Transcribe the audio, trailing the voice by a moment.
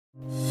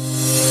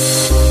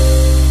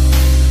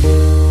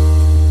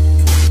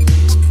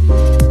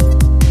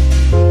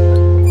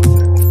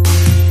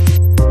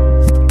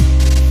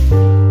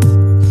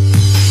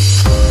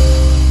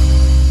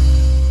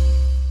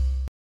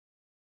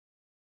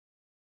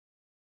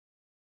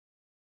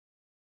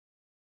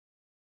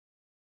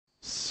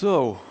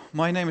So,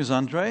 my name is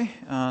Andre,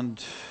 and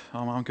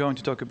I'm going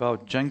to talk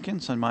about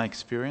Jenkins and my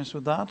experience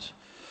with that.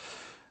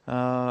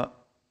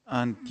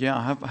 And yeah,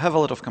 I have a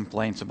lot of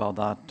complaints about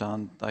that,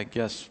 and I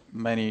guess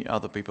many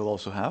other people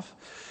also have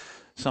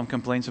some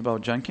complaints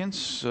about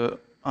Jenkins.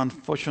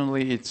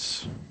 Unfortunately,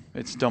 it's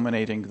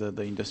dominating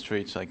the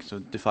industry. It's like the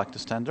de facto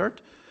standard.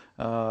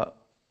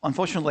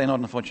 Unfortunately, not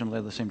unfortunately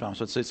at the same time.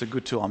 So it's a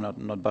good tool. I'm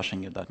not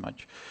bashing it that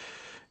much.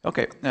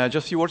 Okay, just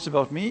a few words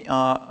about me.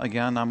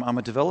 Again, I'm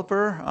a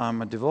developer.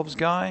 I'm a DevOps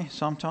guy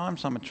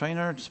sometimes. I'm a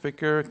trainer,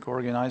 speaker,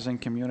 co-organizing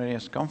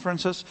communities,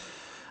 conferences.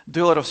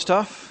 Do a lot of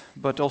stuff,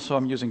 but also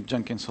I'm using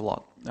Jenkins a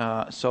lot.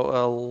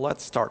 So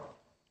let's start.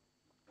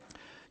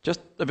 Just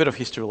a bit of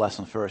history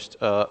lesson first.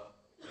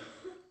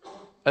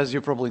 As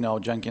you probably know,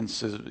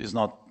 Jenkins is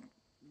not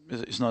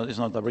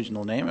the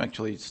original name.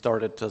 Actually, it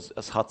started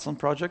as Hudson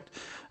project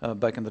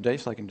back in the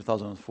days, like in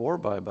 2004,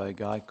 by a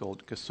guy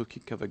called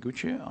Kazuki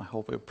Kawaguchi. I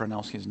hope I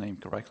pronounce his name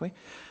correctly.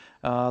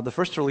 The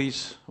first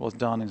release was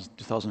done in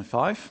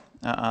 2005,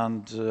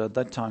 and at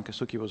that time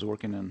Kazuki was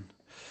working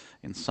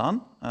in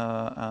Sun,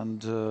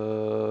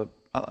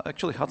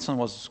 actually Hudson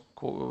was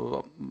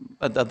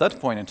at that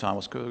point in time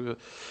was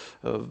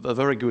a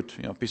very good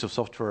piece of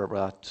software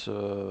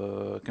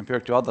that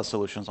compared to other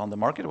solutions on the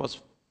market was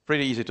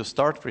pretty easy to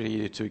start, pretty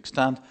easy to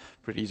extend,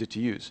 pretty easy to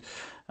use.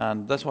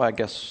 And that's why I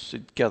guess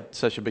it got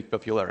such a big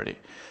popularity.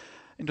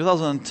 In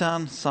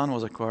 2010, Sun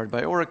was acquired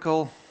by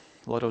Oracle.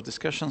 A lot of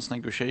discussions,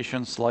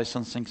 negotiations,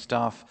 licensing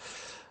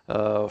stuff.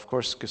 Of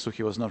course,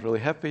 Kazuki was not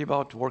really happy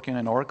about working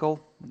in Oracle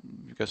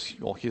because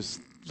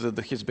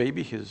his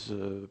baby, his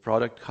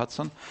product,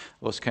 Hudson,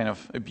 was kind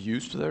of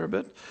abused there a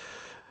bit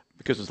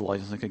because of the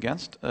licensing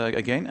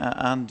again.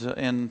 And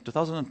in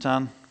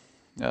 2010,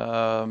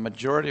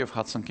 majority of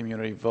Hudson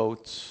community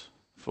votes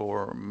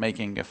for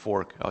making a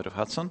fork out of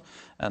Hudson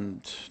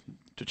and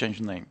to change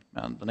the name.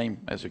 And the name,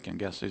 as you can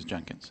guess, is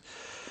Jenkins.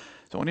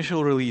 So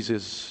initial release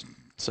is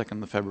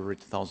 2nd of February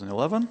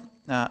 2011.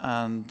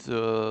 And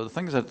the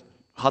thing is that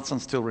Hudson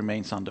still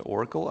remains under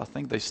Oracle. I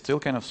think they still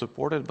kind of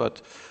support it,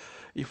 but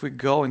if we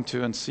go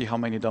into and see how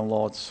many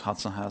downloads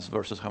Hudson has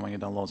versus how many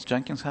downloads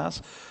Jenkins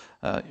has,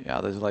 yeah,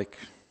 there's like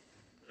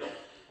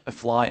a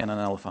fly and an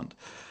elephant.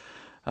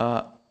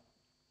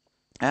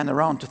 And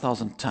around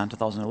 2010,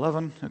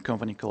 2011, a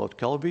company called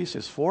Kelbis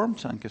is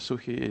formed, and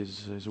Kazuki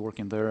is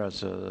working there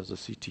as a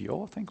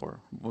CTO, I think, or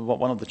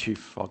one of the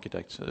chief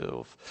architects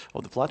of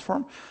the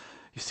platform.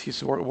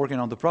 He's working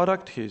on the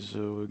product. He's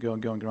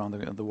going around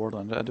the world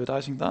and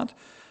advertising that.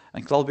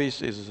 And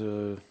Kelbis is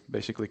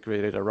basically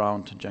created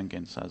around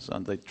Jenkins,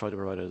 and they try to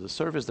provide it as a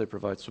service. They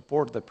provide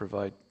support.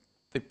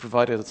 They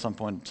provided at some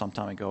point, some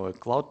time ago, a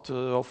cloud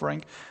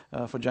offering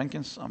for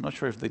Jenkins. I'm not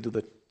sure if they do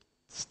that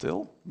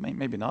still.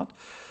 Maybe not.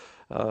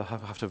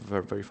 Have to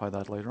verify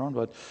that later on.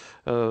 But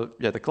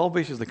yeah, the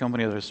Kelbis is the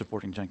company that is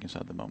supporting Jenkins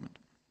at the moment.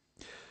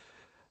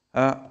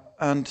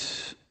 And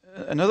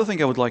another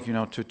thing I would like to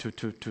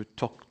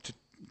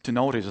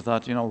notice is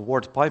that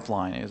word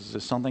pipeline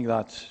is something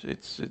that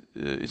it's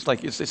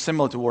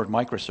similar to word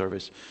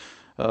microservice.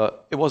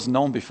 It was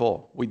known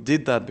before. We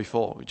did that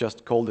before. We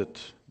just called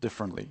it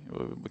differently.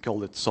 We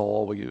called it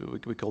SOAR.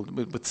 We called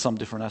it with some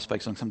different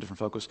aspects and some different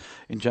focus.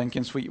 In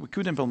Jenkins, we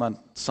could implement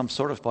some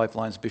sort of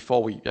pipelines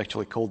before we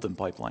actually called them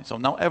pipelines. So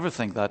now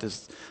everything that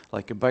is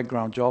like a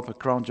background job, a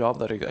cron job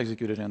that is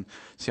executed in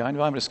CI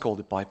environment is called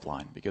a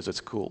pipeline because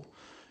it's cool.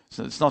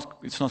 So it's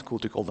not cool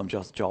to call them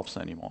just jobs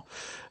anymore.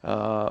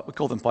 We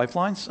call them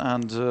pipelines,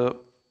 and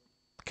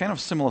kind of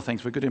similar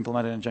things we could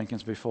implement it in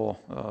Jenkins before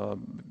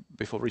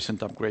recent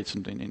upgrades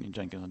in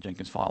Jenkins and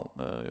Jenkinsfile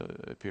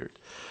appeared.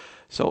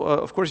 So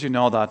of course you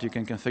know that you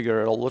can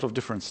configure a lot of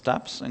different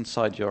steps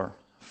inside your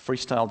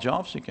freestyle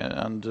jobs.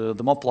 And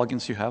the more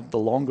plugins you have, the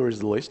longer is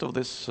the list of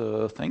these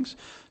things.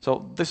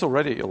 So this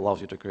already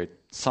allows you to create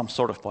some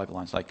sort of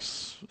pipelines, like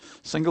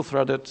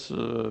single-threaded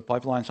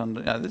pipelines, and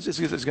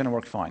it's going to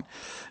work fine.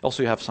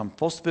 Also, you have some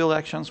post-build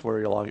actions where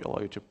you allow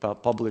you to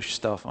publish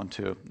stuff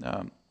onto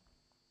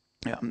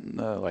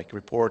like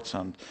reports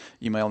and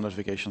email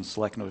notifications,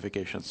 Slack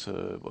notifications,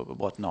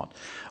 whatnot.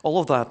 All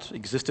of that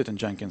existed in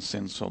Jenkins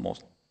since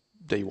almost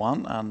day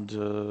one, and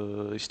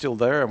it's still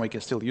there, and we can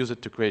still use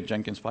it to create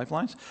Jenkins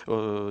pipelines,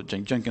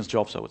 Jenkins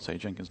jobs, I would say,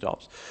 Jenkins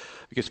jobs.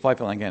 Because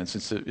pipeline, again,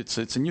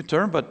 it's a new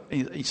term, but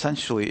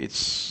essentially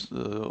it's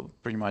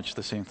pretty much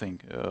the same thing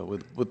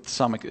with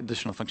some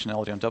additional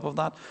functionality on top of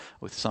that,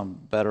 with some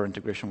better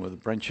integration with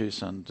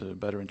branches and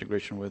better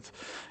integration with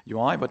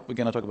UI, but we're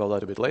going to talk about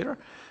that a bit later.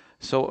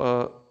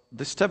 So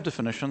the step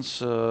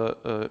definitions,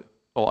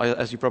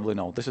 as you probably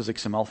know, this is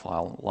XML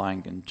file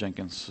lying in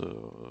Jenkins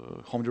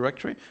home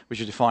directory,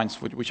 which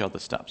defines which are the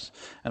steps.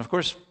 And of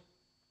course,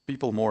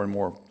 people more and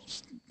more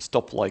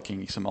stop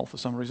liking XML for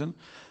some reason.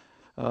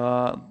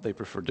 They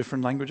prefer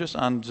different languages,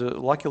 and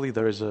luckily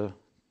there is a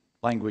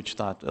language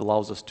that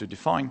allows us to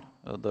define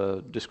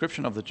the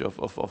description of a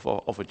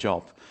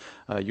job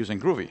using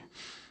Groovy.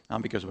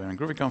 Because we're in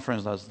Groovy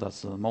conference,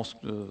 that's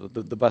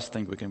the best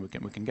thing we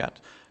can get.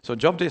 So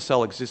job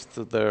DSL exists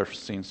there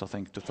since I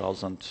think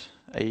 2008.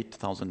 2008,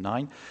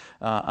 2009,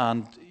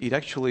 and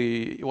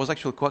it was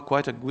actually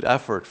quite a good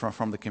effort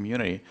from the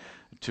community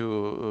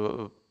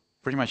to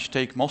pretty much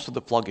take most of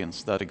the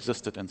plugins that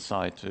existed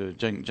inside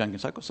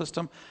Jenkins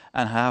ecosystem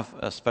and have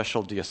a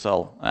special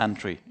DSL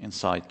entry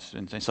inside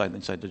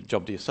the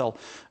job DSL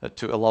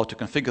to allow to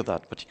configure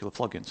that particular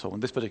plugin. So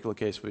in this particular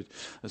case,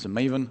 there's a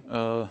Maven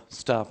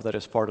step that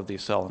is part of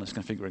DSL and is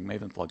configuring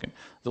Maven plugin.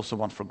 There's also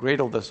one for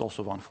Gradle. There's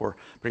also one for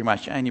pretty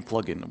much any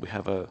plugin. We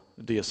have a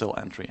DSL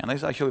entry, and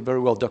it's actually very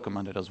well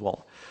documented as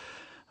well.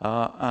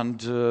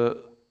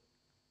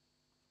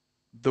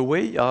 The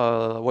way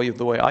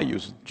I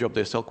use Job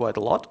DSL quite a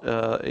lot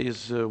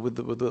is with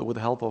the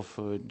help of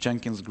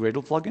Jenkins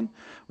Gradle plugin,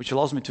 which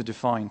allows me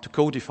to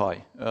codify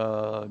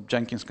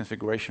Jenkins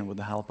configuration with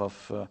the help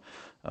of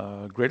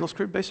Gradle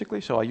script,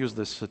 basically. So I use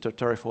this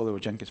Terrafolio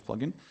Jenkins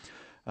plugin,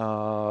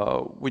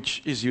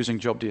 which is using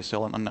Job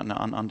DSL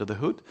under the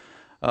hood,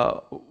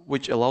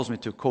 which allows me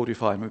to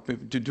codify,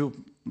 to do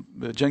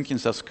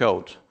Jenkins as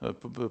code,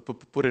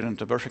 put it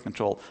into version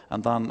control,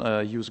 and then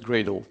use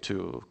Gradle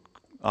to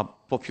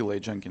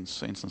populate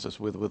Jenkins instances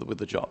with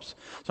the jobs.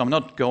 So I'm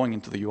not going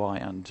into the UI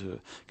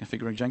and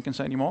configuring Jenkins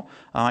anymore.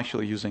 I'm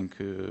actually using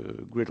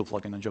Gradle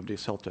plugin and Job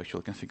DSL to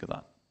actually configure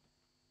that.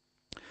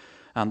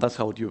 And that's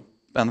how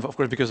and of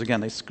course, because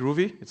again, it's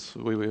Groovy.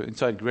 We're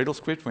inside Gradle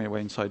script. We're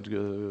inside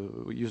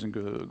using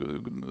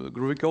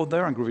Groovy code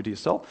there and Groovy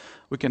DSL.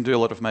 We can do a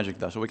lot of magic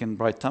there. So we can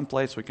write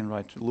templates, we can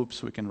write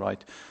loops, we can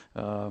write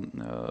a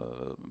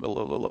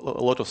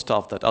lot of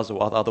stuff that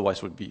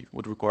otherwise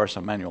would require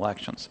some manual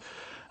actions.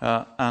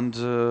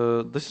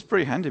 This is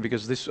pretty handy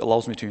because this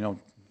allows me to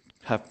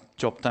have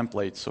job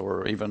templates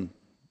or even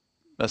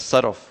a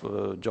set of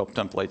job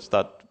templates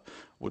that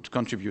would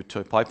contribute to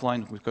a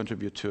pipeline, would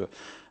contribute to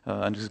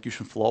an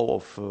execution flow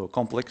of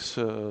complex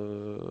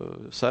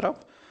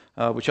setup,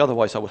 which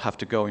otherwise I would have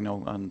to go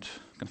and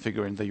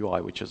configure in the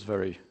UI, which is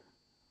very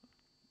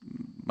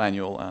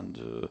manual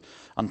and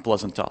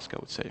unpleasant task, I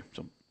would say.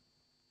 So,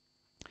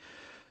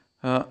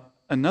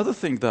 another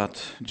thing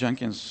that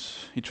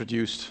Jenkins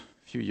introduced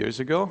few years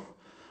ago,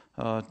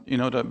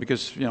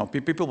 because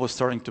people were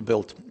starting to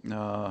build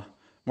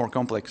more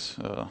complex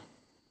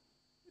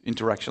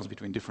interactions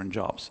between different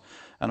jobs,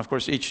 and of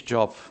course each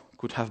job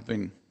could have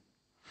been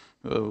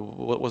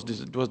was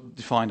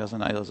defined as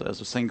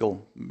a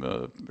single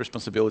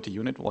responsibility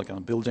unit, like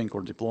building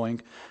or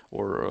deploying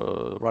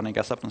or running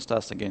acceptance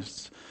tests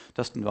against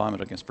test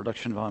environment, against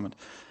production environment,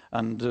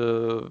 and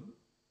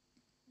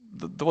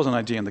there was an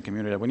idea in the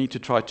community that we need to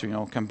try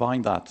to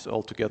combine that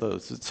all together,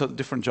 so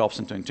different jobs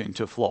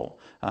into a flow.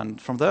 And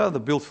from there, the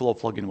build flow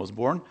plugin was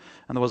born,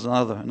 and there was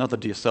another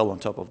DSL on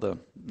top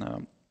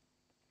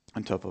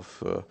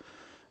of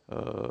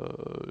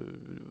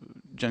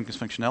Jenkins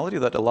functionality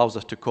that allows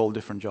us to call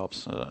different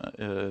jobs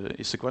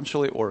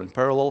sequentially or in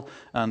parallel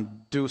and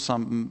do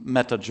some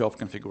meta job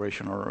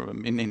configuration or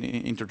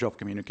inter-job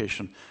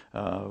communication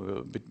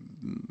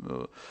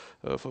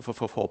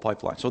for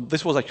pipeline. So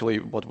this was actually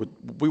what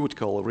we would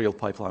call a real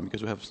pipeline,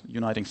 because we have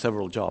uniting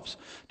several jobs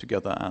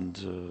together and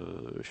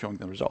showing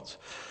the results.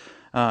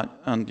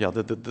 And yeah,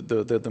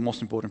 the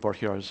most important part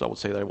here is, I would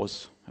say, there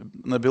was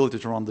an ability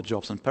to run the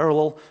jobs in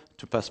parallel,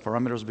 to pass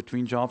parameters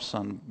between jobs,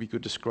 and we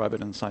could describe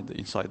it inside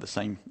the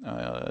same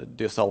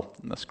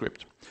DSL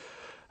script.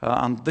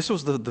 And this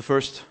was the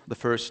first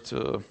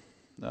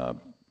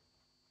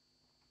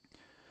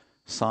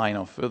sign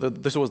of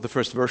this was the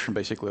first version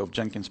basically of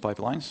Jenkins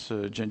pipelines,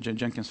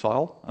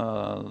 Jenkinsfile,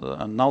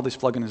 and now this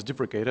plugin is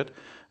deprecated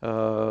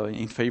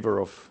in favor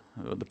of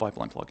the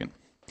pipeline plugin,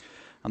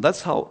 and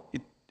that's how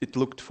it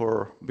looked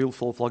for build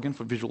flow plugin,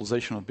 for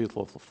visualization of build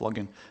flow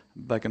plugin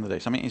back in the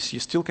days. I mean, you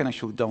still can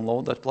actually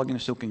download that plugin, you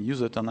still can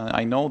use it, and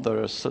I know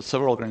there are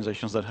several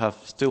organizations that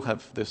still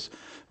have this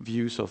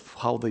views of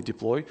how they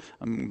deploy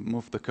and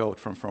move the code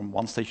from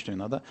one stage to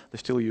another. They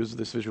still use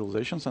these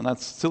visualizations, and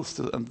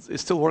and it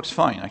still works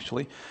fine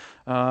actually.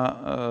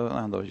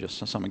 And there are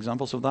just some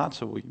examples of that.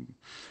 So we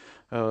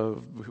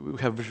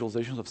have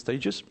visualizations of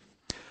stages,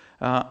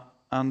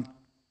 and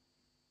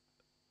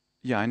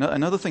yeah,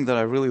 another thing that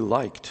I really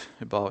liked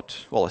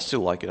about, well, I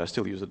still like it. I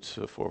still use it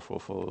for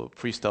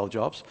freestyle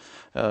jobs.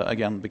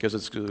 Again, because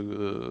it's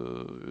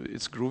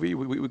groovy.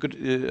 We could,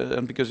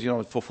 and because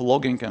for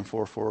logging and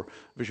for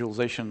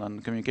visualization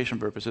and communication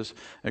purposes,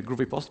 a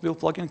Groovy post-build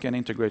plugin can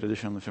integrate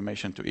additional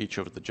information to each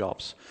of the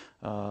jobs,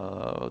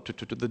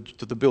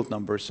 to the build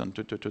numbers and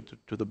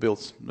to the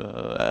builds.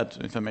 Add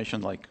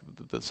information like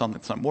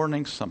some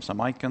warnings, some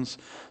icons,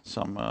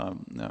 some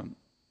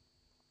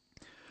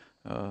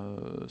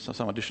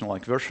additional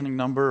like versioning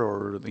number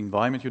or the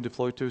environment you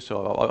deploy to.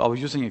 So I was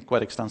using it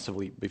quite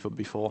extensively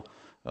before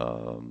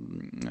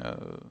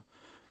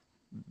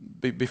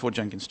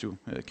Jenkins 2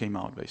 came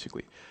out,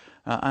 basically.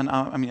 And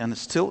I mean, and it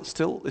still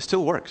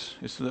works.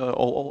 It's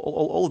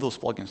all those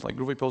plugins like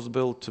Groovy Post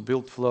Build, to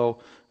Build Flow,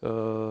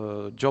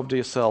 Job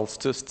DSL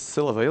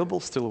still available,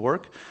 still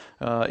work,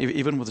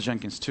 even with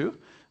Jenkins 2.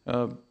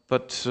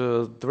 But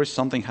there is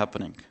something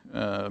happening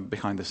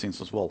behind the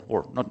scenes as well,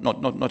 or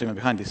not even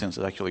behind the scenes.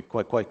 It's actually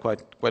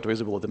quite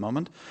visible at the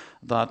moment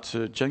that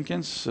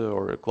Jenkins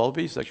or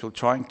Groovy is actually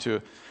trying to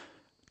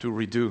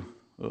redo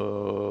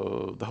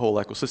the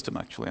whole ecosystem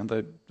actually, and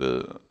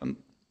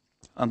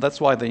that's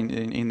why they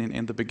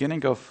in the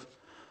beginning of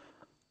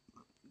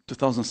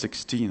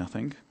 2016, I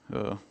think.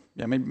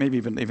 Maybe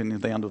even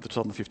in the end of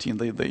 2015,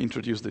 they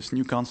introduced this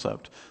new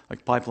concept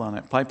like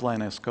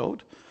pipeline as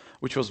code,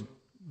 which was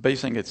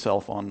basing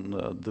itself on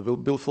the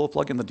build flow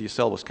plugin. The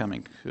DSL was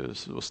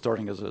was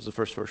starting as the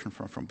first version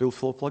from build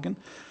flow plugin,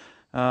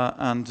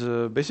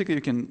 and basically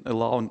you can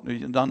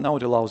now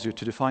it allows you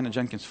to define a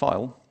Jenkins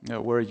file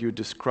where you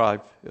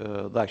describe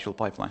the actual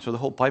pipeline. So the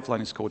whole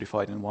pipeline is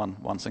codified in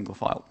one single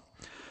file,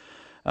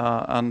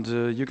 and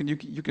you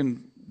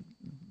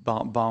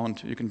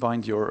can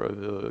bind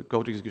your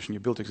code execution,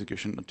 your build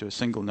execution to a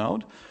single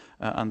node,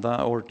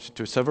 or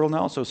to several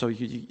nodes. So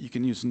you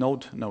can use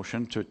node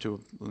notion to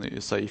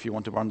say if you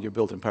want to run your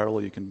build in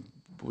parallel, you can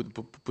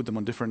put them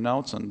on different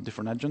nodes and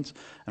different agents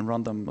and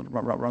run them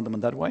in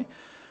that way.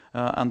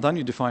 And then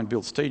you define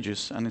build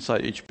stages, and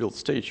inside each build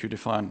stage you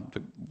define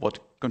what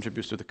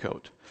contributes to the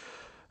code.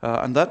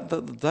 And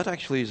that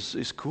actually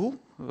is cool,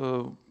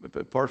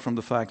 apart from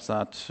the fact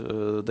that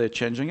they're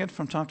changing it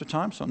from time to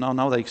time. So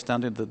now they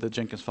extended the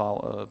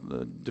Jenkinsfile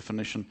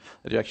definition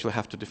that you actually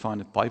have to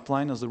define a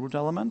pipeline as the root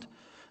element.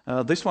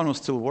 This one will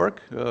still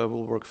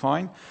will work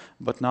fine,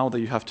 but now that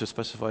you have to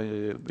specify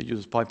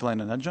use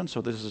pipeline and agent. So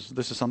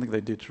this is something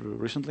they did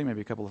recently, maybe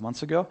a couple of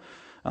months ago.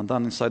 And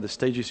then inside the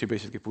stages, you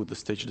basically put the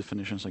stage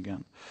definitions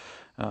again.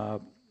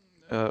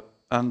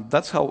 And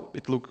that's how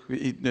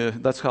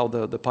that's how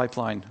the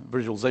pipeline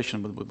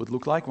visualization would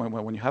look like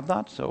when you have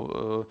that.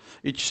 So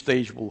each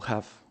stage will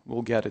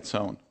get its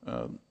own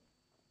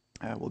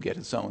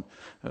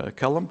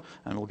column,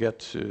 and will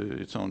get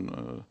its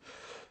own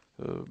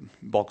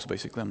box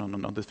basically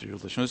on this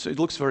visualization. It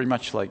looks very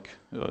much like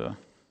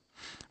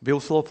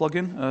build flow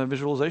plugin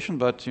visualization,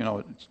 but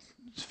it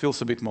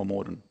feels a bit more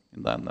modern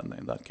in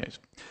that case.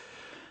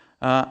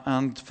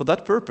 And for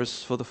that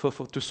purpose,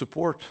 to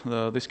support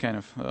this kind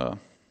of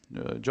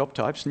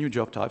new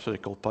job types, so they're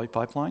called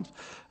pipelines.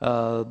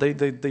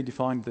 They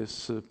defined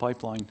this a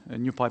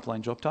new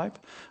pipeline job type,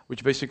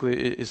 which basically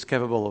is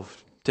capable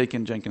of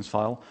taking Jenkins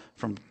file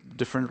from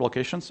different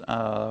locations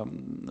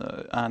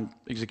and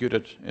execute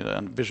it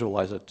and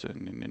visualize it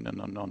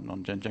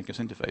on Jenkins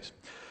interface.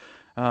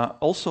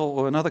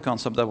 Also, another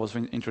concept that was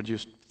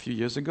introduced a few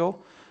years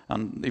ago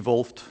and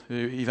evolved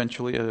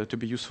eventually to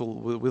be useful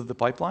with the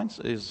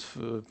pipelines is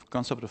the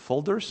concept of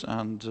folders.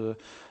 And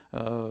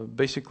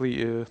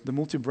basically, the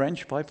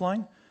multi-branch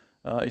pipeline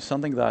is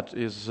something that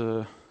is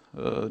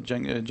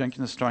Jenkins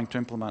is trying to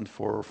implement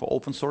for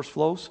open source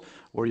flows,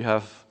 where you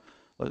have,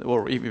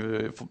 or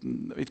even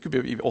it could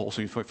be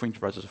also for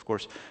enterprises, of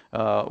course,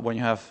 when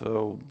you have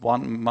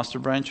one master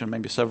branch and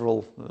maybe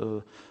several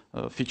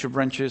feature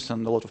branches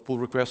and a lot of pull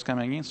requests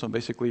coming in. So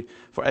basically,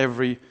 for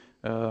every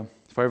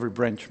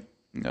branch,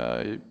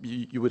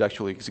 you would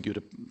actually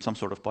execute some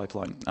sort of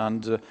pipeline,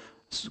 and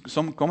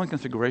some common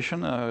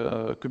configuration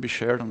could be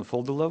shared on the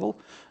folder level,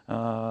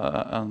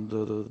 and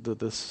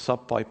the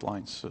sub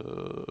pipelines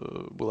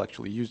will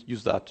actually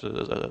use that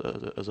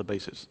as a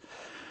basis.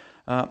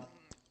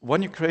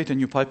 When you create a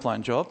new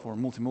pipeline job or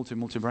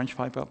multi-branch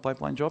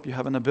pipeline job, you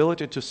have an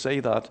ability to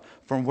say that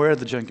from where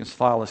the Jenkins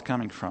file is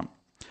coming from.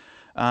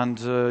 And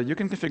you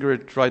can configure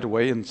it right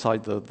away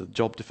inside the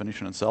job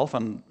definition itself,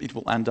 and it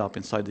will end up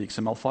inside the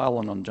XML file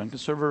and on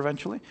Jenkins server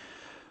eventually.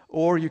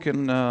 Or you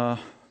can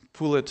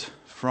pull it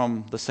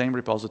from the same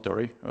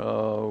repository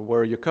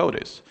where your code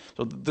is.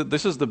 So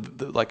this is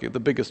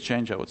the biggest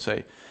change, I would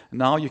say.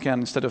 Now you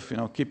can, instead of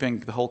keeping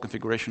the whole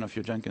configuration of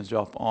your Jenkins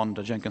job on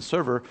the Jenkins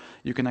server,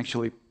 you can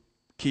actually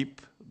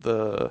keep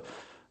the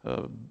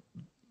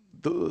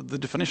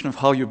definition of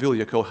how you build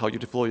your code, how you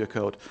deploy your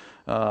code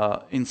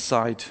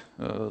inside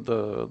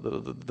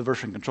the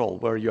version control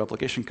where your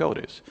application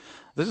code is.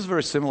 This is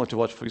very similar to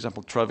what, for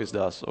example, Travis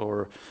does,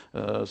 or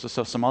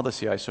some other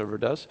CI server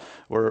does,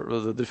 where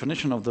the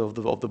definition of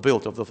the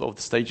build of the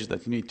stages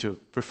that you need to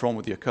perform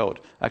with your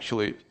code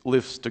actually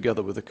lives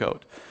together with the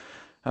code.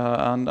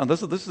 And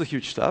this is a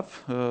huge step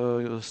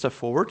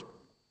forward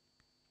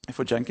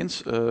for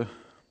Jenkins,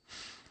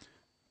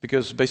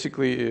 because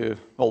basically,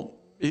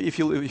 if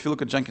you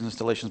look at Jenkins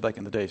installations back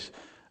in the days,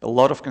 a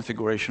lot of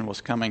configuration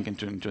was coming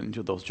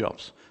into those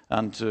jobs.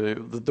 And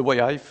the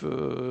way I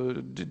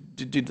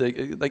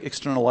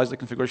externalize the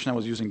configuration, I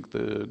was using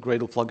the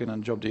Gradle plugin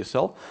and Job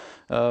DSL.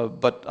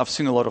 But I've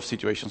seen a lot of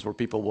situations where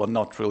people were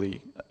not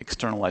really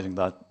externalizing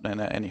that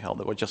anyhow.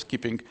 They were just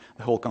keeping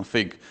the whole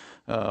config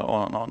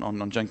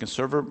on Jenkins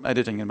server,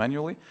 editing it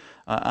manually.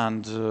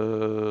 And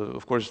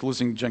of course,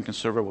 losing Jenkins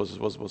server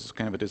was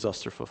kind of a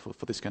disaster for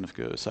this kind of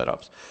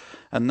setups.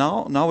 And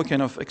now we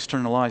kind of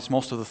externalize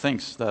most of the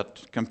things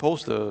that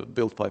compose the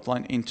build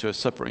pipeline into a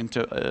separate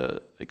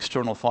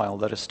external file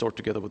that is stored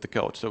together with the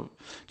code. So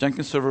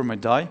Jenkins server may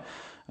die,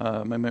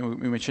 We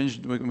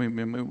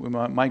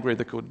migrate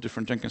the code to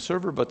different Jenkins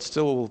server, but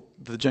still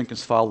the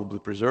Jenkins file will be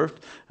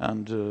preserved,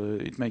 and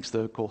it makes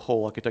the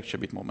whole architecture a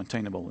bit more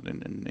maintainable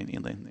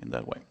in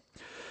that way.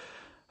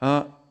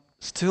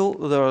 Still,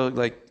 there are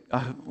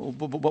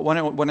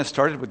when I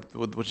started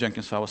with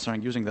Jenkinsfile, I was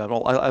starting using that.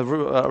 Well, I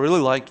really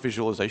liked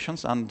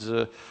visualizations, and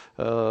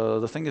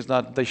the thing is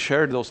that they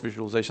shared those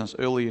visualizations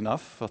early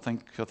enough. I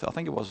think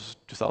it was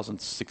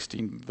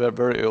 2016,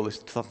 very early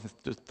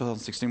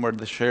 2016, where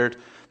they shared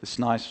this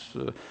nice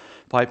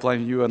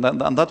pipeline view, and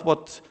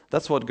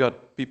that's what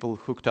got people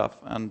hooked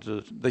up,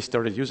 and they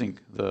started using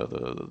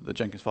the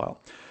Jenkins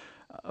file.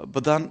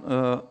 But then.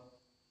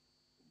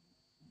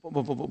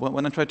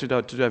 When I tried to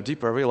dive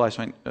deeper, I realized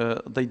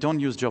they don't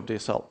use job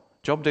DSL.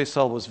 Job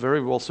DSL was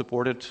very well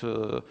supported,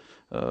 the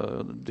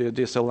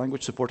DSL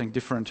language supporting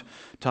different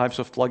types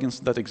of plugins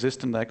that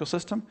exist in the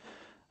ecosystem,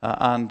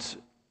 and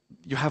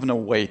you have no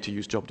way to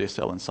use job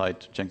DSL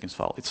inside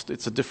Jenkinsfile.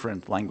 It's a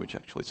different language,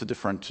 actually. It's a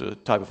different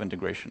type of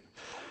integration.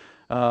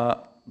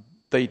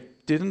 They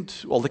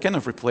kind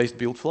of replaced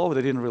build flow.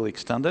 They didn't really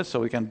extend it,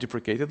 so we kind of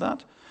deprecated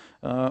that,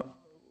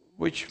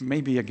 which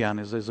maybe again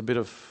is a bit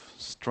of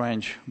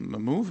strange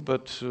move,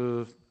 but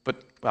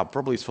well,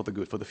 probably it's for the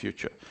good, for the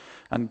future.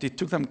 And it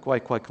took them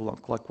quite a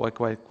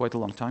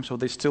long time, so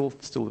they still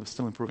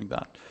improving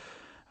that.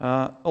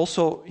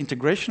 Also,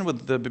 integration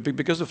with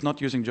because of not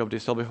using job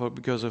DSL,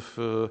 because of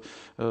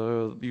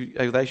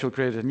they actually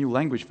created a new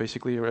language,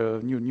 basically a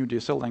new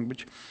DSL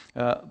language.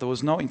 There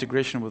was no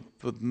integration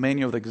with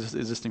many of the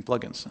existing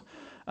plugins.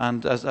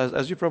 And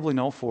as you probably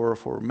know,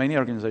 for many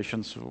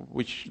organizations,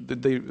 which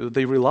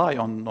they rely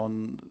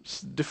on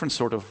different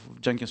sort of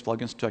Jenkins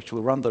plugins to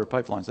actually run their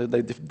pipelines.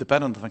 They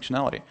depend on the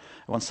functionality.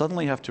 When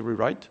suddenly you have to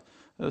rewrite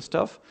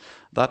stuff,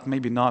 that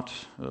maybe not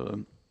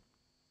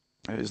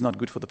is not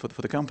good for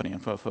the company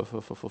and for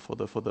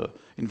the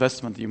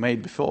investment you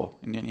made before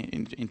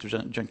into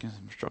Jenkins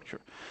infrastructure.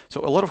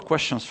 So a lot of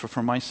questions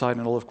from my side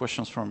and a lot of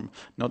questions from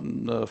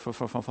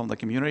the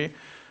community,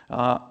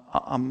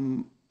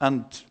 and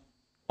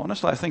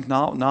honestly, I think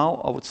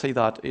now I would say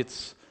that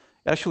it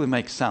actually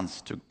makes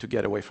sense to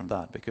get away from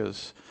that,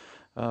 because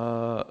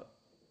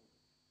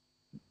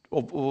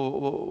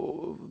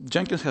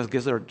Jenkins has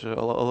gathered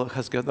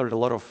a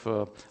lot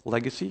of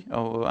legacy,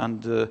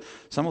 and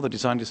some of the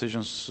design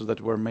decisions that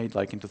were made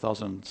like in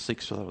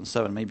 2006,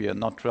 2007 maybe are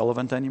not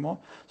relevant anymore.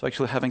 So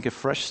actually having a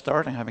fresh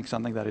start and having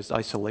something that is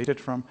isolated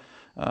from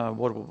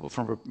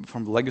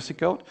the legacy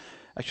code,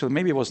 actually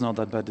maybe it was not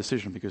that bad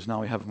decision, because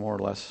now we have more or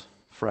less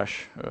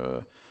fresh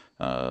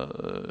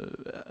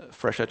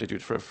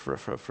attitude,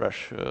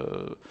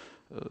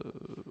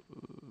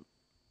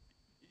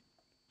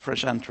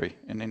 fresh entry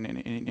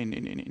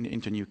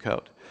into new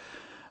code.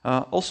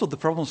 Also, the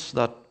problems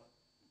that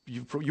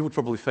you would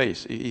probably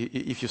face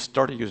if you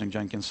started using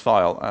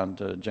Jenkinsfile and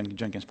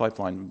Jenkins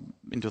pipeline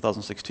in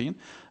 2016,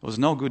 there was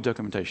no good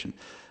documentation.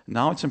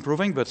 Now it's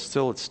improving, but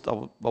still,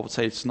 I would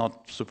say it's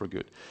not super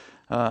good.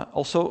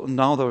 Also,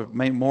 now there are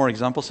more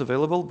examples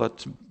available,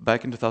 but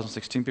back in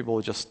 2016, people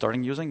were just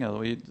starting using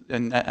it,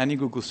 and any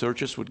Google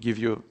searches would give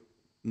you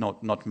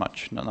not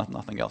much,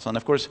 nothing else. And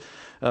of course,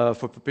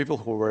 for people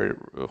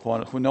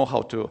who know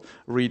how to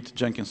read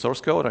Jenkins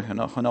source code and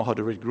who know how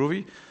to read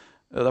Groovy,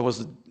 that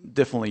was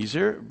definitely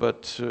easier.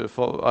 But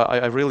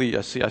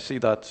I see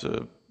that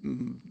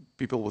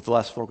people with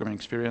less programming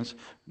experience,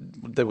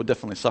 they were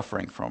definitely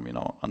suffering from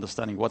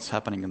understanding what's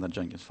happening in the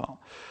Jenkins file.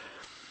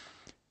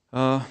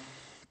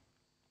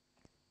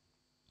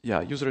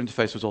 Yeah, user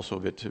interface was also a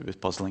bit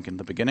puzzling in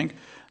the beginning.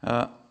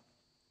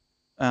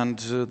 And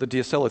the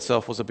DSL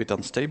itself was a bit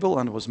unstable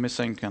and was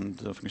missing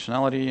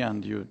functionality,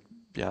 and you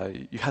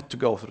had to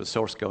go through the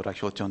source code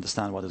actually to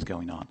understand what is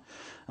going on.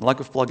 And lack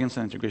of plugins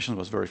and integration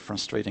was very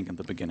frustrating in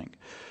the beginning.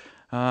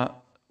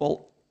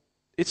 Well,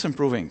 it's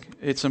improving.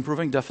 It's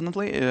improving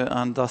definitely,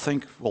 and I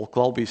think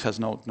CloudBees has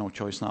no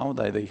choice now.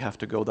 They have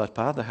to go that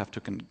path. They have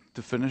to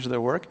finish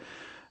their work.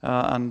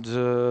 And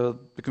the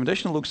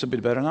documentation looks a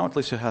bit better now. At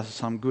least it has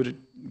some good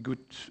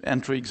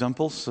entry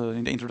examples,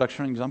 in the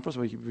introduction examples,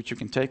 which you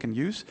can take and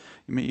use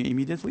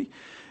immediately.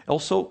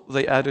 Also,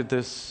 they added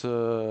this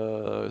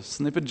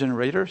snippet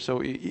generator.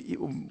 So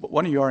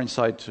when you are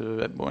inside,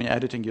 when you're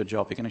editing your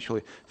job, you can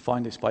actually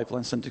find this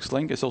pipeline syntax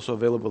link. It's also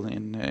available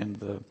in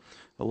the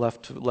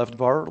left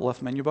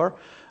menu bar,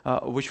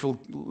 which will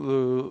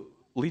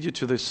lead you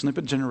to this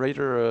snippet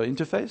generator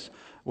interface,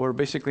 where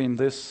basically in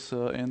this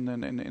in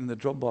the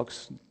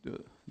Dropbox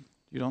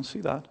you don't see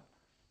that.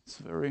 It's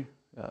very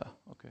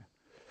okay.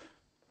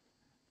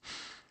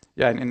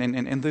 Yeah,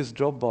 in this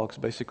Dropbox,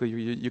 basically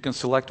you can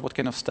select what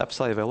kind of steps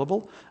are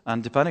available,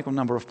 and depending on the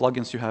number of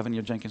plugins you have in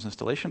your Jenkins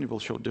installation, it will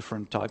show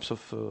different types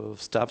of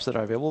steps that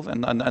are available.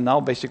 And now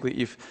basically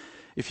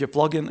if your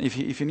plugin,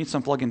 if you need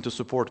some plugin to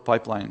support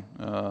pipeline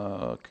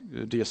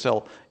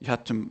DSL, you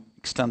had to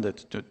extend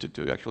it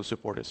to actually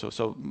support it.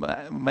 So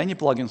many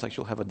plugins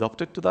actually have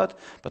adopted to that,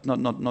 but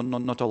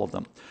not all of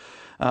them.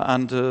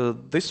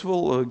 This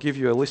will give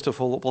you a list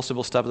of all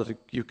possible steps that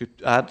you could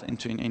add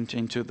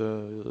into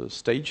the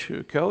stage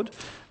code,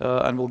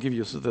 and will give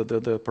you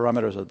the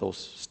parameters that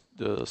those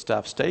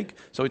steps take.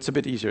 So it's a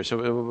bit easier.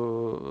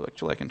 So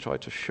actually, I can try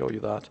to show you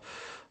that.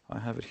 I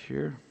have it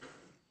here.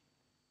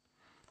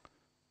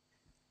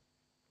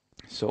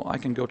 So I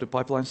can go to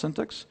pipeline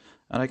syntax,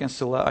 and I can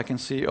select. I can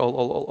see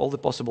all the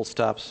possible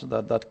steps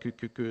that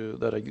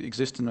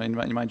exist in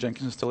my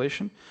Jenkins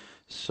installation.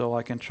 So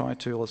I can try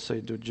to, let's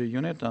say, do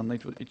JUnit, and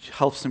it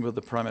helps me with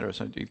the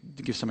parameters. It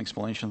gives some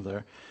explanation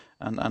there,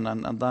 and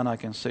then I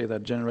can say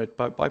that generate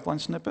pipeline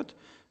snippet.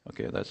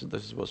 Okay,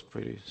 this was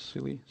pretty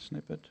silly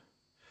snippet,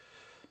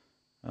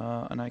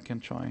 and I can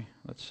try,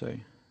 let's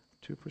say,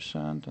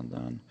 2%, and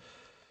then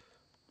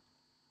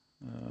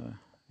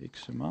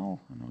XML,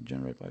 and I'll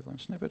generate pipeline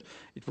snippet.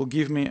 It will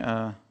give me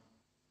a.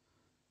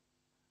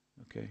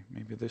 Okay,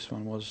 maybe this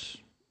one was.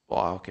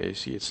 Oh, okay.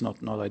 See, it's not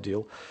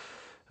ideal.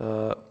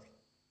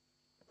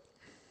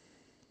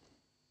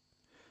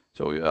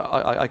 So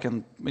I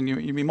can,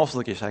 in most of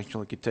the case, I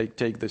actually could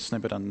take this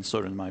snippet and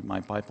insert in my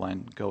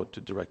pipeline code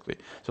directly.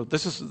 So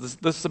this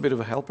is a bit of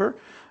a helper.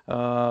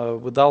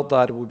 Without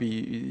that, it would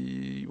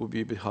be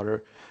a bit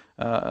harder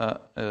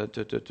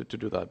to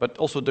do that. But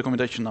also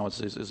documentation now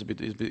is a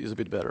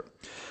bit better.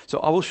 So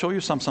I will show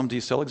you some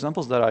DSL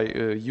examples that I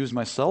use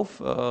myself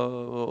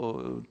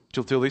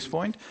till this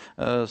point.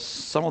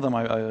 Some of them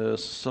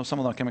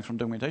are coming from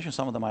documentation.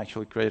 Some of them I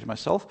actually created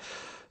myself.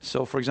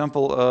 So, for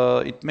example,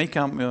 it may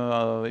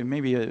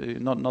be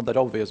not that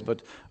obvious,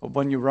 but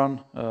when you run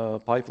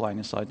pipeline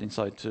inside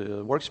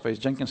Workspace,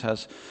 Jenkins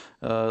has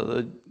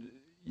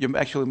you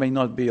actually may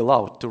not be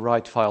allowed to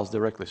write files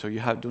directly. So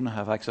you do not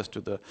have access to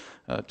the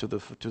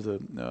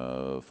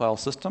file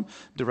system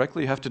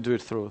directly. You have to do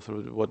it through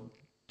what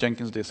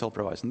Jenkins DSL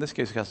provides. In this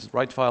case, it has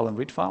write file and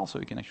read file, so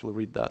you can actually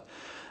read that.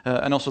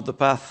 And also the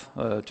path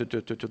to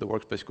the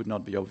workspace could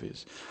not be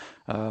obvious.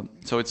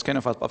 So it's kind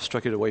of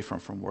abstracted away from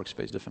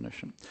workspace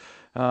definition.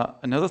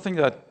 Another thing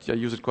that I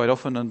use it quite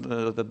often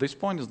at this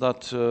point is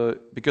that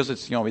because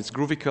it's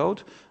Groovy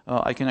code,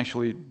 I can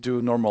actually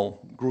do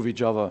normal Groovy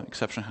Java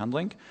exception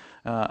handling.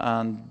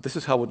 And this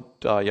is how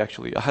I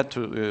had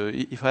to,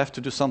 if I have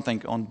to do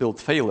something on build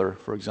failure,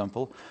 for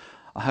example,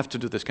 I have to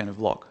do this kind of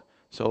block.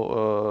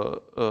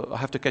 So I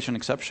have to catch an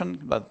exception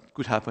that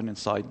could happen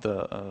inside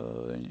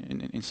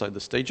the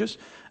stages,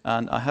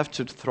 and I have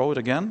to throw it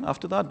again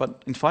after that.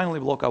 But in finally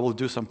block, I will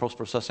do some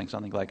post-processing,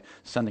 something like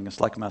sending a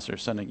Slack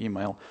message, sending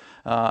email.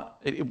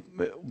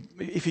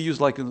 If you use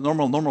like a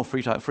normal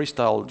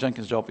freestyle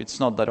Jenkins job, it's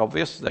not that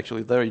obvious.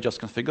 Actually, there you just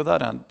configure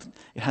that, and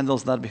it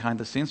handles that behind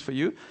the scenes for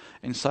you.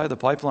 Inside the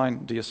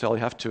pipeline DSL,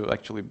 you have to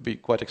actually be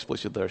quite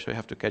explicit there. So you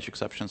have to catch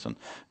exceptions and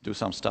do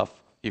some stuff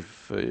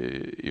if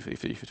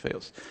it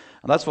fails.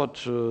 And that's what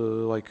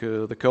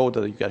the code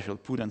that you can actually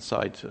put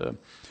inside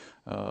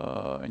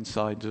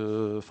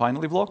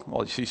finally block.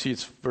 Well, you see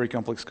it's very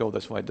complex code,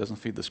 that's why it doesn't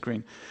fit the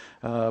screen.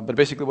 But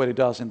basically what it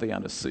does in the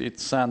end is it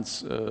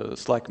sends a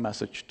Slack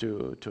message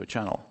to a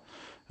channel,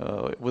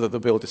 whether the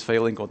build is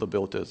failing or the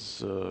build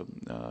is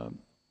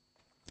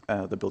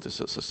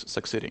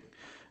succeeding.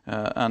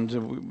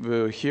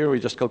 And here we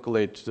just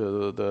calculate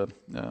the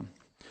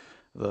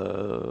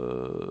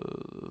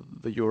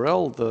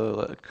URL,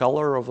 the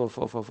color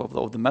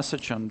of the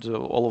message, and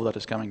all of that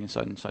is coming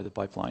inside the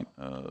pipeline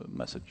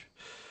message.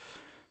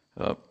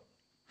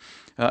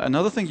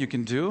 Another thing you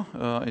can do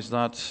is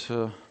that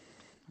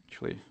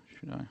actually,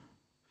 should I?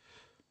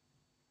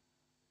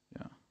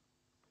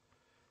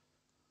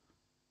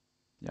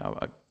 Yeah,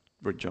 I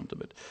jumped a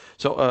bit.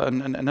 So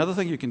another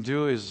thing you can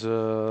do is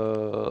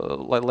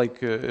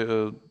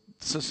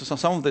so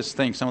some of these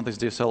things, some of these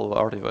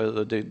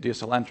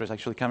DSL entries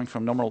actually coming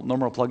from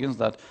normal plugins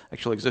that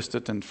actually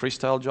existed in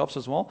freestyle jobs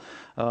as well.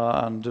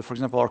 And for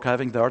example,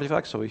 archiving the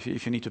artifacts. So if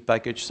you need to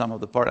package some of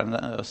the part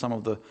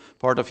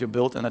of your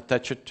build and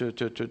attach it to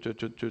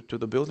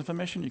the build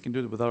information, you can do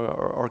it with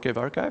our archive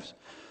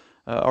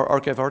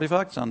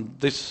artifacts, and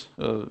this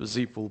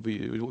zip will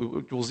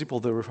zip all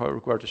the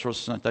required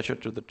resources and attach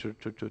it to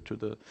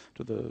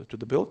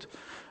the build.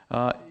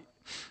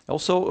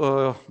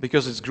 Also,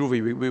 because it's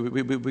Groovy,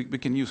 we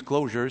can use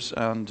closures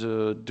and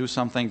do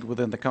something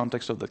within the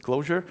context of the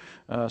closure.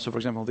 So, for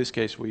example, in this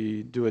case,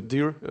 we do a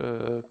dir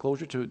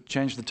closure to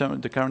change the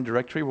current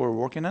directory we're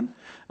working in,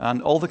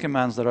 and all the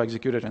commands that are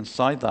executed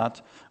inside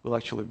that will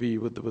actually be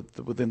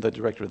within the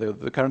directory.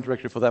 The current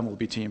directory for them will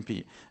be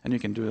TMP, and you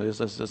can do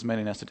as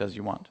many nested as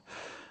you want.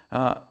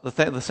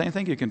 The same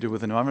thing you can do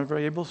with environment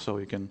variables, so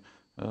you can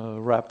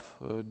wrap,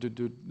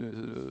 do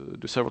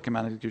several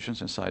command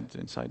executions inside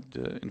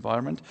the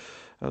environment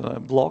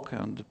block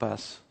and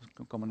pass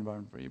common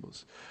environment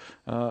variables.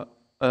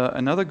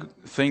 Another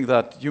thing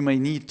that you may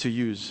need to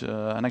use,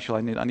 and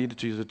actually I needed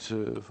to use it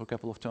for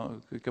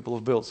a couple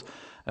of builds,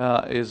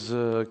 is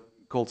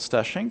called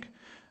stashing.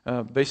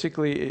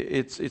 Basically,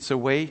 it's a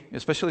way,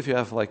 especially if you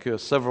have like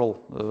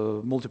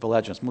several multiple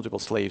agents, multiple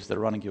slaves that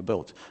are running your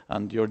build,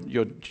 and your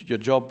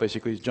job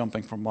basically is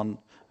jumping from one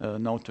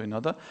node to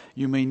another.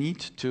 You may need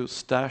to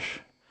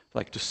stash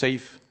like to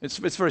save. It's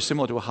very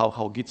similar to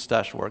how Git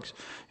stash works.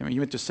 I mean, you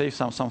need to save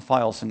some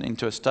files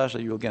into a stash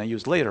that you're going to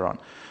use later on,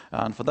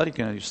 and for that you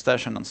can use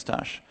stash and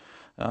unstash.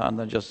 And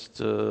then just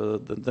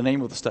the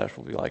name of the stash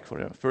will be like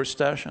for first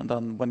stash, and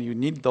then when you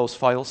need those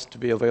files to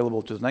be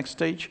available to the next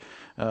stage,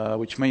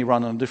 which may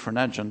run on a different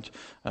agent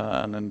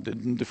and a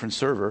different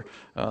server,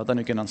 then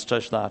you can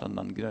unstash that, and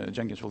then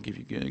Jenkins will give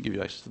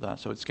you access to that.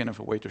 So it's kind of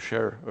a way to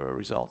share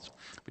results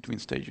between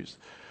stages.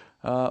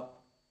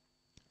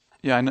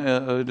 Yeah, and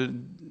the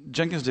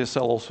Jenkins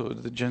DSL also,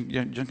 the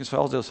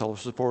Jenkinsfile DSL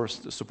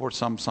supports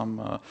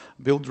some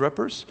build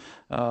wrappers.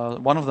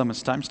 One of them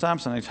is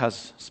timestamps, and it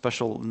has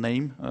special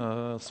name,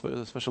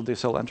 special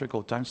DSL entry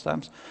called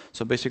timestamps.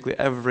 So basically,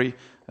 every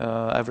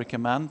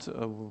command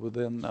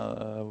within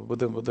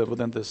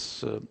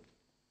this.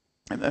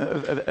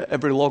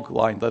 Every log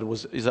line that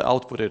is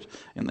outputted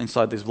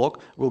inside this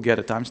block will get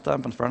a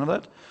timestamp in front of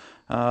it.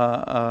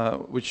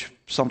 Which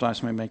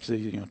sometimes may make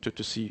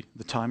to see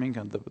the timing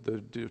and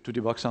to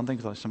debug something,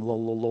 like some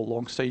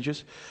long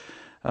stages.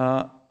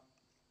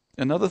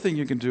 Another thing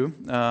you can do,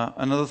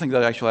 another thing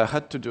that actually I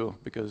had to do,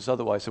 because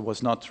otherwise it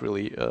was not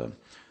really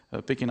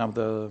picking up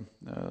the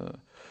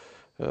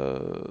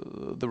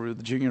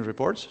Junior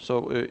reports.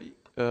 So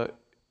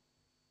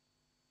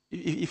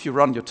if you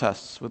run your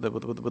tests with using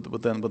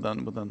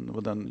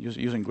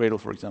Gradle,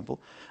 for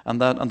example,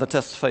 and the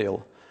tests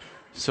fail.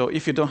 So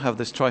if you don't have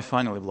this try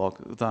finally block,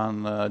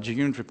 then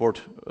Unit report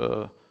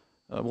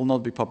will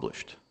not be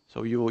published.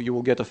 So you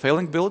will get a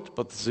failing build,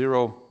 but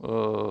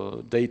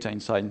zero data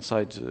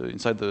inside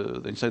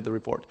the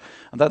report,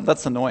 and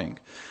that's annoying.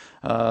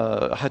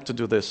 I had to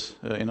do this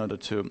in order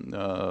to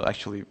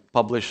actually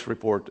publish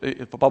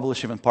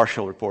even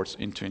partial reports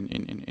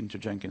into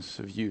Jenkins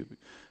view,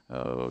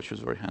 which was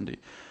very handy.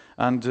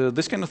 And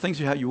this kind of things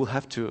you will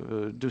have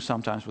to do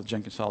sometimes with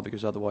Jenkinsfile,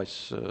 because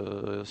otherwise,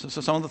 so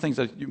some of the things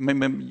that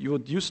you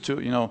would used to,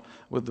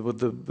 with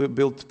the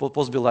build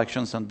post-build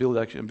actions and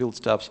build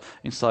steps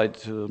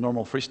inside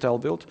normal freestyle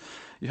build,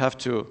 you have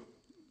to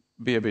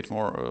be a bit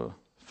more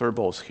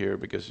verbose here,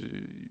 because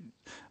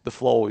the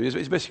flow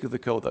is basically the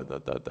code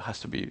that has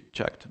to be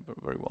checked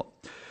very well.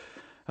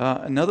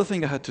 Another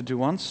thing I had to do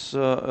once,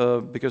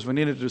 because we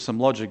needed to do some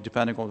logic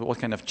depending on what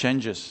kind of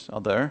changes are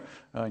there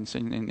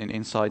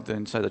inside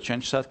the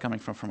change set coming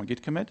from a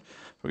Git commit.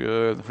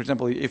 For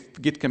example,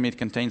 if Git commit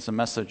contains a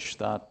message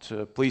that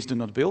please do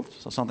not build,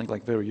 so something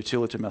like very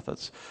utility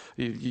methods,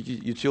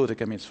 utility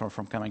commits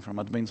coming from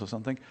admins or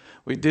something,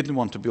 we didn't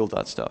want to build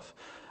that stuff.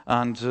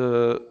 And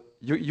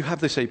you have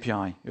this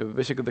API.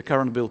 Basically, the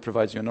current build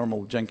provides you a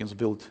normal Jenkins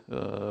build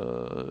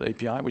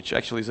API, which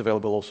actually is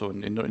available also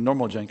in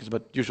normal Jenkins,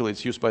 but usually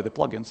it's used by the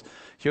plugins.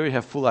 Here you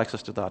have full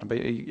access to that.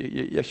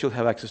 You actually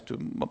have access to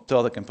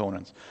other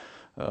components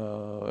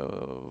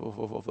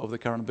of the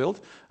current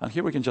build. And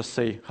here we can just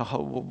say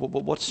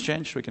what's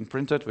changed. We can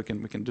print it. We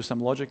can do some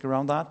logic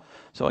around that.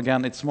 So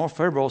again, it's more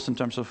verbose in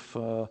terms of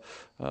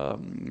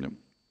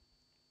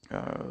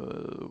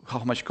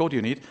how much code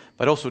you need,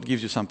 but also it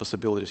gives you some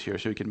possibilities here,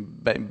 so you can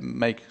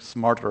make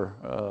smarter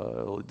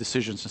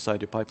decisions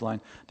inside your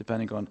pipeline,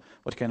 depending on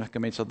what kind of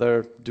commits are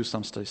there. Do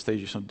some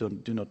stages, or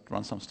do not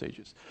run some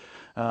stages.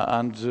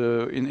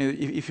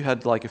 If you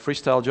had like a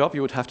freestyle job,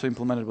 you would have to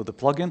implement it with a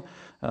plugin,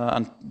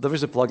 and there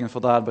is a plugin for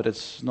that, but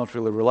it's not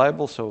really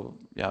reliable. So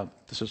yeah,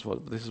 this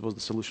was the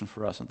solution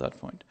for us at that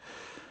point.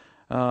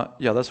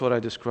 Yeah, that's what I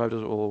described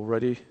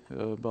already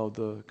about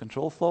the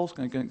control flows,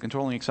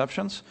 controlling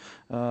exceptions.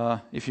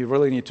 If you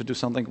really need to do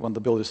something when the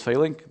build is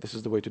failing, this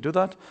is the way to do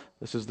that.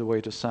 This is the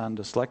way to send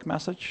a Slack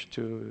message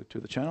to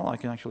the channel. I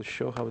can actually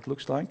show how it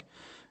looks like.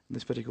 In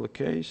this particular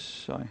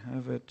case, I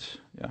have it.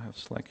 Yeah, I have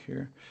Slack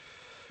here.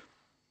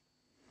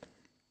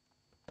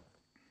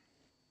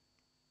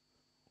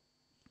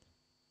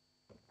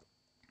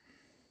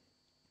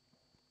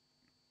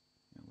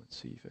 Let's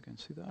see if I can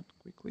see that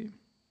quickly.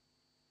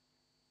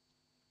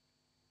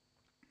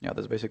 Yeah,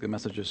 there's basically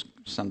messages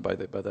sent by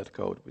that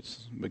code, which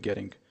we're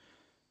getting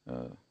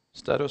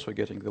status, we're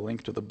getting the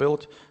link to the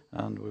build,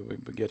 and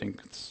we're getting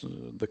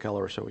the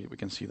color, so we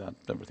can see that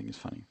everything is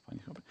funny.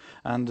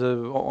 And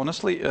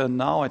honestly,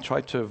 now I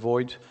try to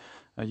avoid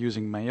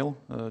using mail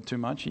too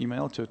much,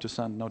 email, to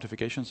send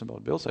notifications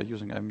about builds.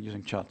 I'm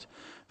using chat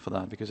for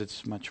that, because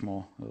it's much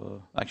more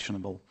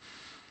actionable.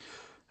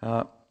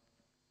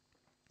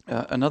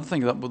 Another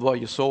thing that what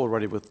you saw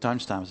already with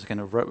timestamps is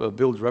kind of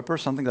build wrapper,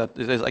 something that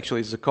is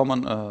actually a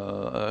common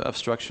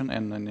abstraction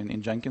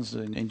in Jenkins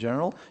in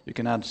general. You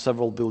can add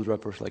several build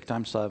wrappers like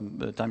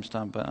timestamp,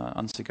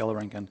 ANSI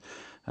coloring, and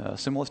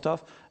similar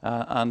stuff.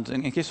 And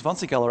in case of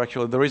ANSI color,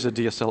 actually there is a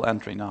DSL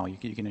entry now. You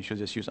can actually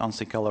just use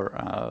ANSI color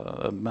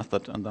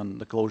method and then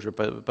the closure,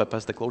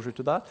 pass the closure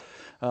to that.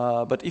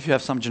 But if you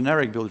have some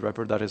generic build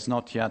wrapper that is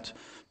not yet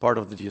part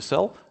of the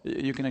DSL,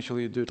 you can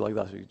actually do it like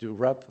that. You do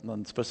wrap and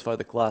then specify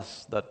the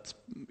class that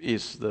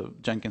is the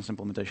Jenkins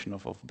implementation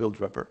of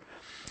build wrapper.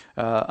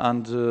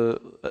 That's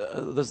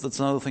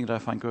another thing that I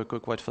find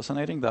quite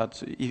fascinating, that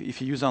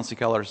if you use ANSI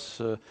colors,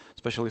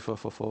 especially for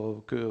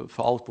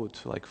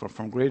output, like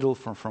from Gradle,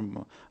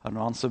 from an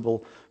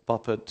Ansible,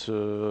 Puppet,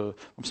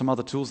 from some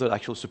other tools that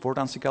actually support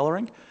ANSI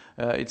coloring,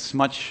 it's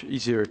much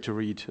easier to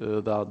read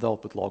the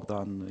output log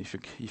than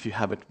if you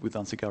have it with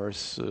ANSI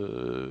colors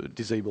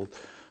disabled.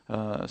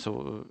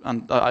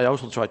 And I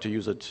also try to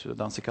use it,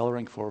 the ANSI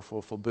coloring, for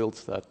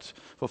builds that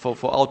for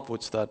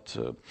outputs that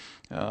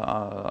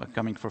are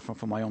coming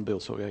from my own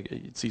build. So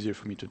it's easier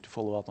for me to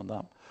follow up on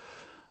that.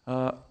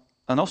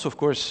 And also, of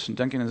course,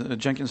 Jenkins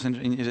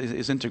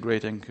is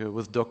integrating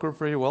with Docker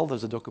pretty well.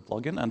 There's a Docker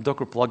plugin, and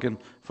Docker plugin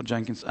for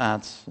Jenkins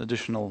adds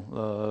additional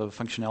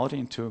functionality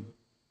into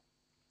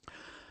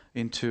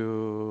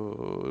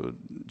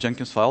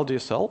Jenkinsfile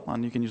DSL,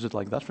 and you can use it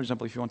like that. For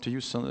example, if you want to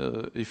use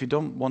if you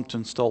don't want to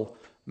install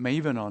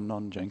Maven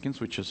on Jenkins,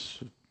 which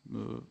is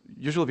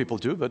usually people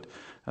do, but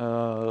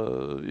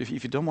if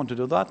you don't want to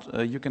do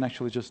that, you can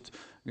actually just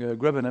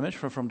grab an image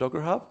from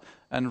Docker Hub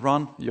and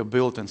run your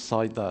build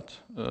inside that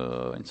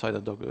inside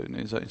the Docker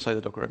image, inside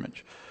the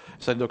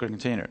Docker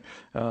container.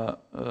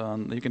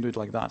 And you can do it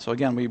like that. So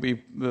again,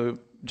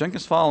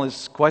 Jenkinsfile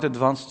is quite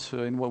advanced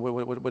in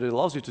what it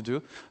allows you to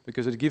do,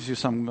 because it gives you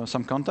some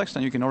context,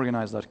 and you can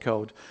organize that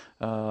code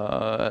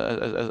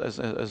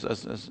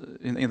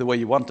in the way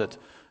you want it.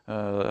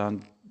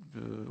 And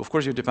of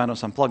course, you depend on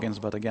some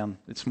plugins, but again,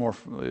 it's more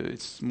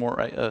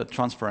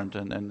transparent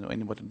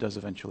in what it does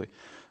eventually.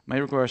 May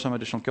require some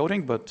additional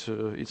coding, but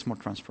it's more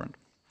transparent.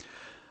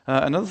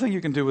 Another thing you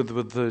can do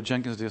with the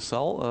Jenkins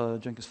DSL,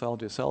 Jenkinsfile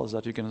DSL, is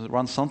that you can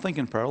run something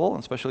in parallel,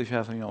 especially if you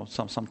have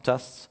some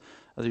tests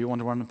that you want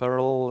to run in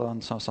parallel,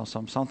 and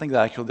something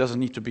that actually doesn't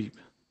need to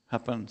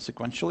happen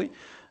sequentially.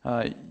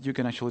 You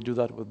can actually do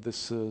that with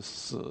this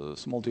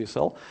small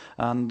DSL,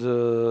 and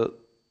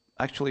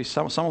actually,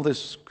 some of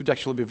this could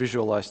actually be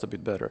visualized a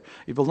bit better.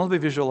 It will not be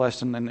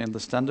visualized in the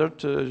standard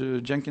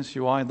Jenkins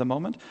UI at the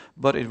moment,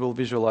 but it will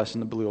visualize in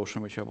the Blue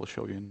Ocean, which I will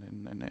show you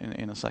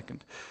in a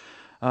second.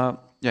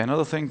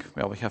 Another thing,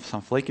 we have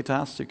some flaky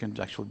tests. You can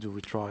actually do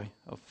retry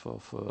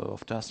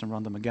of tests and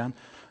run them again.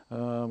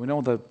 We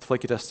know that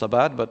flaky tests are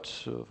bad, but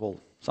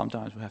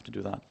sometimes we have to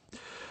do that.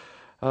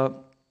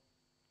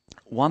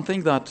 One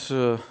thing that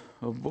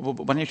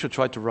when you should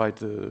try to write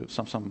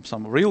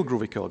some real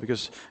Groovy code,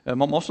 because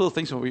most of the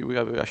things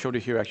I showed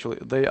you here, actually,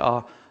 they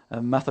are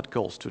method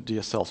calls to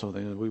DSL, so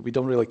we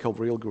don't really call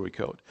real Groovy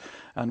code.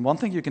 And one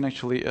thing you can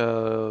actually,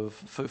 the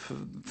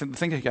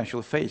thing you can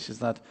actually face is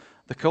that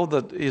the code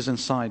that is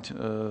inside,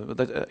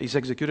 that is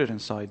executed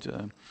inside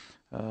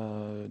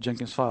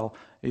Jenkinsfile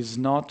is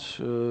not,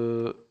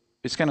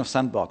 it's kind of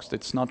sandboxed.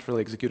 It's not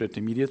really executed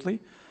immediately.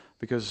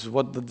 Because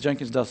what the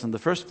Jenkins does in the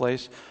first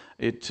place,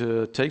 it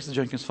takes the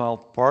Jenkins file,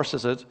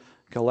 parses it,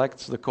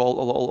 collects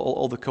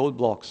all the code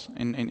blocks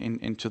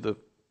into the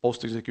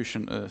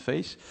post-execution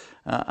phase,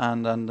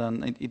 and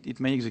then it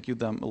may execute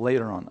them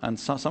later on. And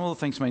some of the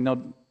things may not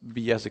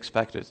be as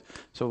expected.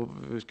 So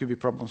it could be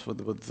problems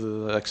with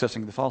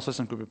accessing the file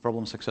system, could be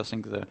problems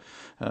accessing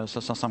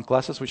some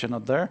classes which are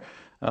not there.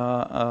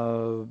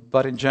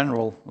 But in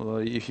general,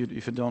 if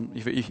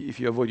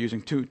you avoid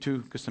using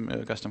two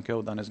custom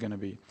code, then it's going to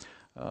be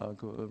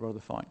rather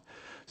fine.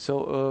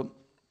 So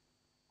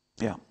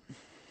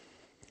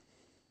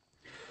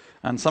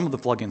and some of the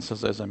plugins,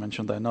 as I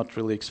mentioned, they're not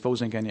really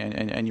exposing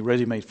any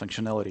ready-made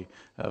functionality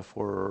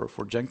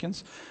for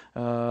Jenkins.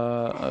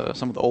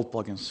 Some of the old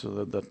plugins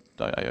that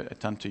I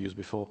tend to use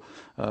before,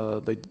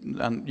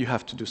 and you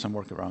have to do some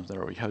workarounds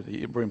there, or you have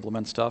to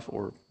re-implement stuff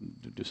or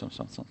do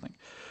something.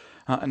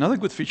 Another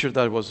good feature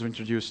that was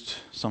introduced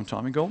some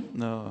time ago,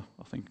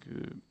 I think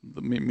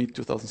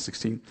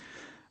mid-2016,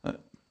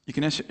 you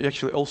can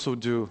actually also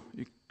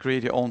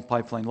create your own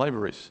pipeline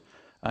libraries,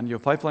 and your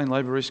pipeline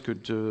libraries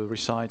could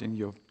reside in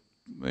your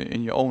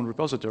own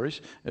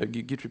repositories,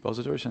 Git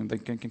repositories, and they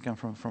can come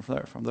from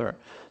there.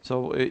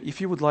 So if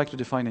you would like to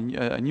define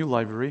a new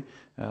library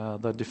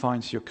that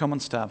defines your common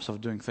steps of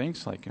doing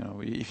things, like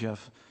if you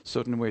have a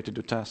certain way to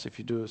do tests, if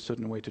you do a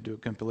certain way to do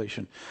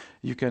compilation,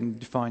 you can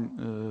define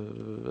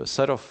a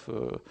set of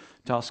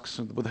tasks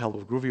with the help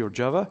of Groovy or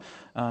Java,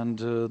 and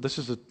this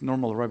is a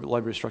normal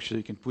library structure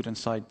you can put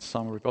inside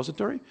some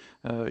repository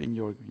in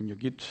your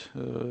Git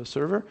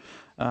server,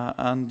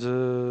 and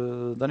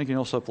then you can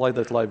also apply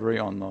that library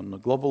on a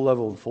global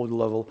level, folder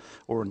level,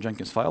 or on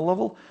Jenkinsfile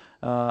level.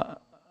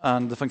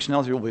 And the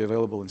functionality will be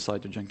available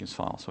inside the Jenkins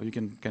file, so you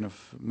can kind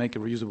of make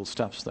reusable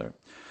steps there.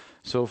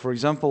 So, for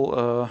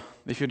example,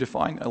 if you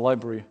define a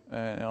library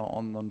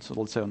so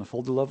let's say on a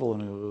folder level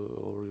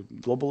or a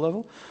global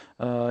level,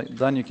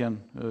 then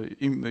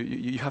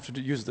you have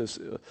to use this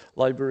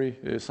library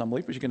some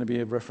lib, which is going to be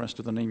a reference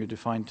to the name you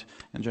defined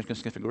in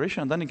Jenkins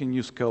configuration, and then you can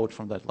use code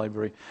from that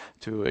library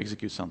to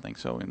execute something.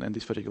 So, in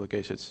this particular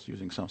case, it's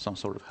using some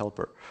sort of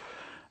helper.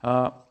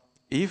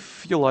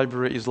 If your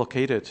library is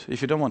located,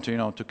 if you don't want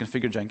to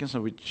configure Jenkins,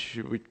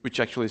 which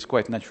actually is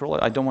quite natural,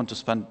 I don't want to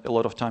spend a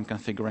lot of time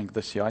configuring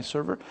the CI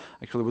server. I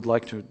actually would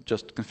like to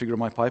just configure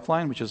my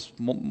pipeline, which is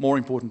more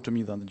important to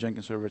me than the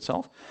Jenkins server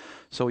itself.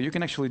 So you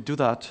can actually do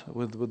that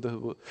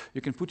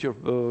you can put your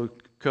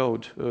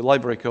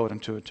library code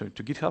into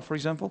GitHub, for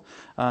example,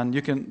 and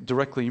you can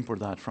directly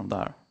import that from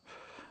there.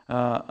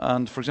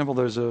 And for example,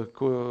 there's a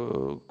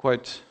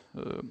quite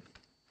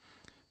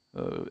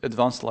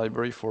advanced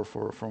library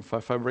from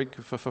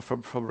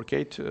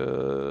Fabricate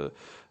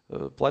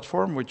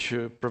platform, which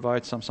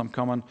provides some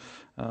common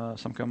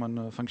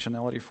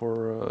functionality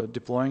for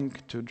deploying,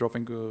 to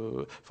dropping,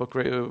 for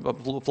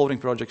uploading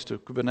projects to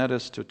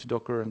Kubernetes, to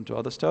Docker, and to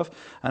other stuff.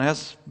 And it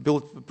has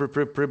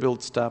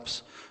pre-built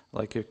steps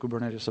like a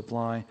Kubernetes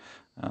apply,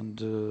 and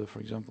for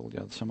example,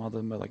 some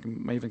other like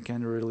Maven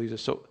canary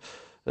releases. So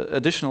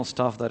additional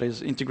stuff that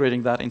is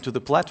integrating that into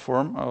the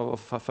platform of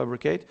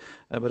Fabricate,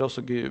 but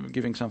also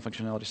giving some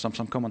functionality,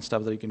 some common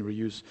stuff that you can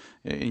reuse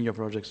in your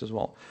projects as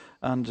well.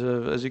 And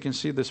as you can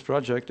see, this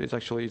project it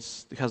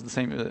has the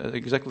same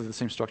exactly the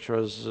same structure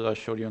as I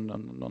showed you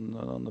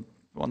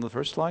on the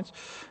first slides.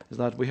 Is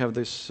that we have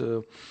this.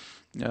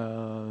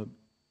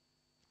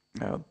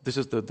 This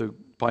is the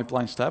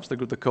pipeline steps,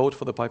 the code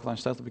for the pipeline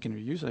steps that we can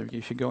reuse.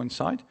 If you go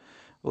inside,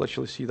 we'll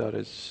actually see that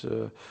it's.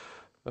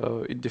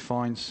 It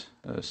defines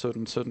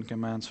certain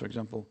commands, for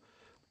example,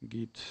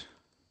 git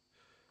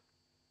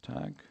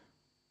tag.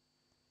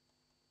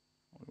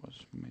 What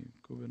was maybe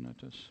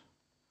Kubernetes?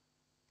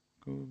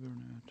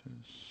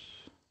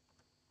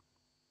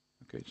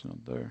 Okay, it's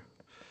not there.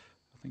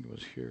 I think it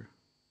was here.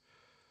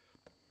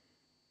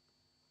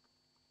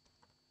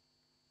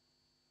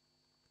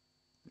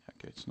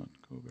 Okay, it's not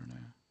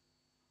Kubernetes.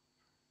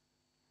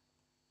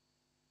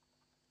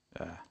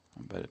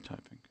 I'm bad at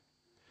typing.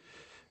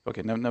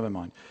 Okay, never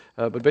mind.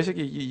 But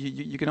basically,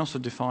 you can also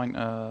define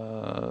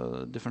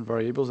different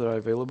variables that are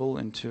available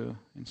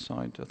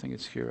inside. I think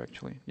it's here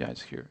actually. Yeah,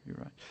 it's here. You're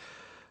right.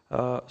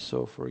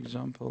 So, for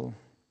example,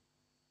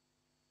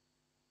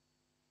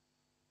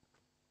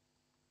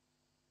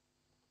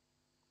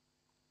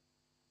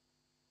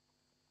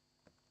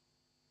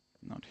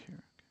 not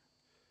here.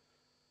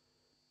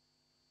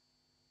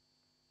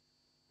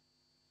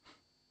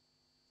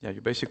 Yeah,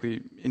 you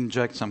basically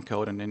inject some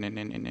code into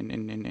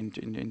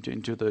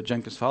the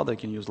Jenkins file they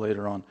can use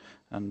later on,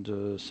 and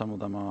some of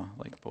them are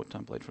like code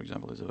template, for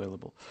example, is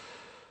available.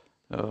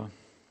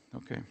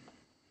 Okay.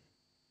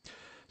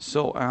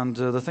 So, and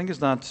the thing is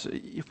that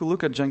if we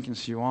look at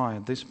Jenkins UI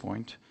at this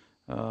point,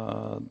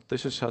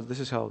 this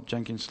is how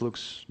Jenkins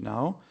looks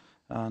now,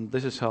 and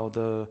this is how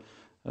the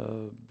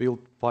build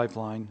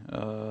pipeline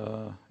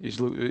it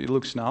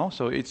looks now.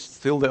 So it's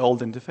still the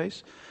old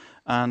interface,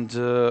 and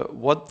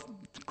what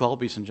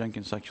Cloudbeast and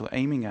Jenkins actually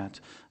aiming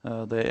at.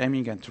 They're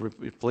aiming at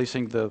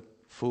replacing the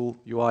full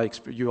UI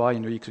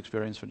and UX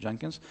experience for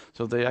Jenkins.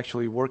 So they're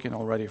actually working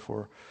already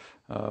for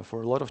a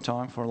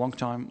long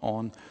time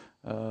on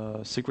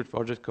a secret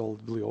project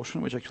called Blue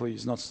Ocean, which actually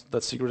is not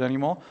that secret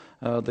anymore.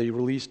 They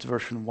released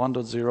version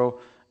 1.0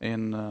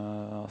 in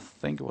I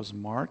think it was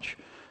March,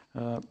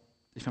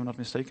 if I'm not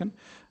mistaken.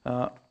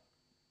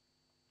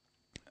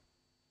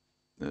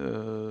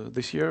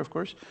 This year, of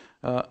course,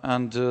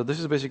 and this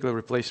is basically a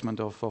replacement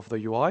of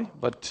the UI,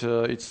 but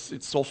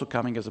it's also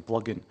coming as a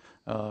plugin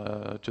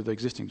to the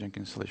existing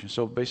Jenkins installation.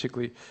 So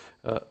basically,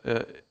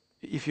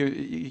 if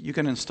you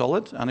can install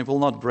it, and it will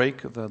not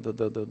break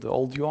the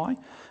old UI,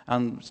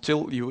 and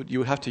still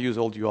you have to use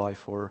old UI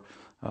for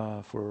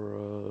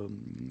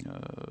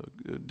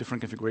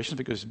different configurations,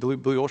 because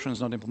Blue Ocean is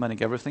not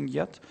implementing everything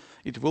yet.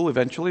 It will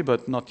eventually,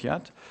 but not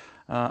yet.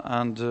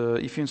 And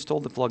if you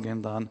install the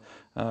plugin, then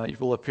it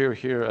will appear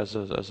here as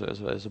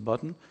a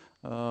button,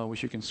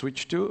 which you can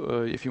switch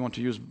to if you want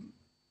to use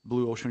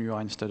Blue Ocean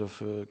UI instead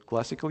of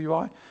classical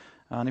UI.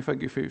 And if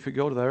you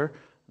go there,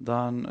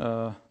 then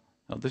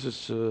this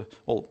is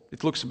well,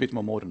 it looks a bit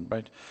more modern,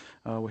 right?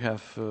 We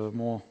have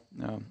more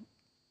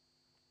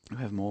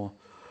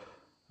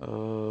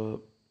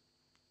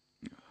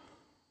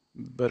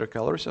better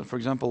colors, and for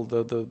example,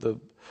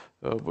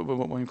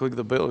 when you click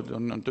the build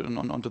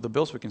onto the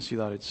builds, we can see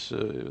that it's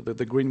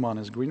the green one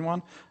is green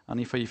one, and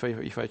if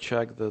I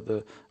check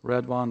the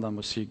red one, then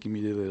we'll see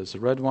immediately there's a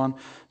red one.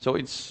 So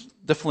it's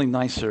definitely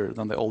nicer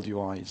than the old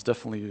UI. It's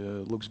definitely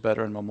looks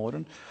better and more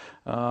modern.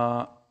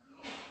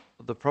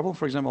 The problem,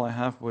 for example, I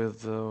have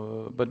with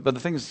but the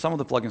thing is, some of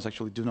the plugins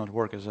actually do not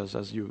work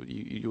as you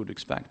would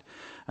expect.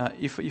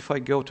 If I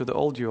go to the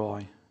old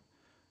UI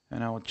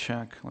and I would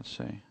check, let's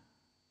say,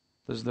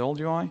 this is the old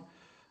UI,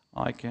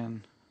 I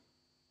can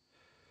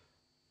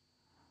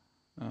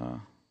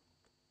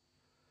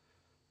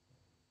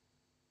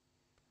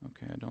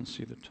okay, I don't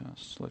see the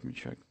tests. Let me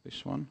check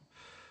this one.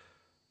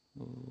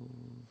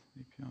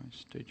 API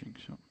staging.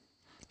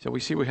 So we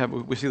see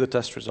the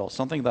test results,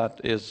 something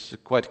that is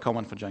quite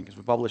common for Jenkins.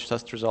 We publish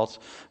test results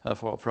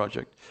for our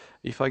project.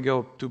 If I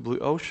go to Blue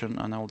Ocean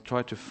and I will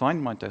try to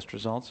find my test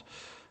results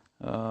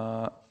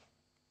on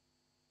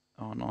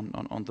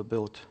the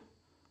build,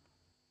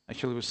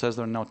 actually it says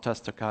there are no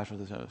tests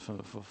archived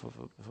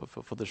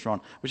for this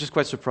run, which is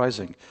quite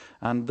surprising.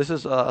 And this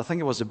is, I think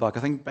it was a bug. I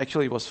think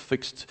actually it was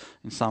fixed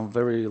in some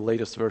very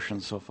latest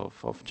versions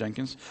of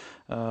Jenkins.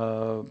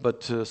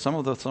 but some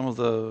of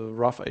the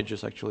rough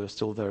edges actually are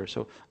still there.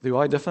 So the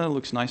UI definitely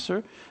looks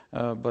nicer,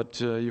 but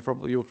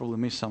you'll probably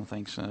miss some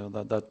things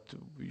that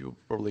you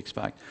probably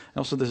expect. And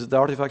also, the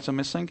artifacts are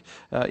missing,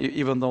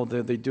 even though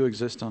they do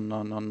exist on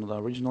the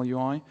original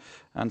UI,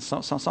 and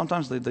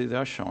sometimes they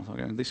are shown.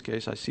 Okay, in this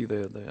case, I see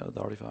the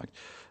artifact,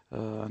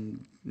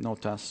 and no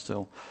test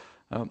still.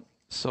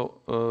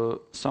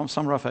 So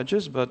some rough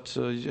edges, but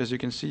as you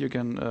can see, you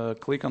can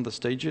click on the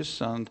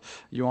stages, and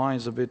UI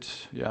is a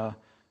bit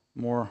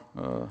more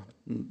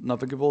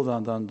navigable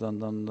than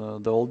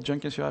the old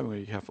Jenkins UI, where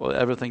you have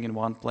everything in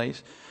one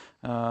place,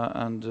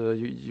 and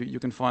you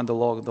can find the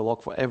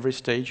log for every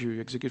stage you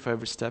execute, for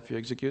every step you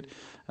execute.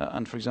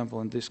 And for example,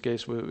 in this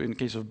case, in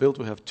case of build,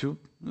 we have two.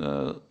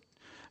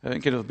 In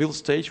case of build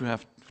stage, we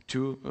have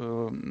two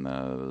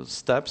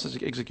steps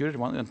executed,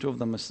 and two of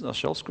them are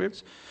shell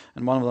scripts,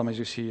 and one of them, as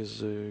you see,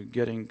 is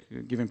giving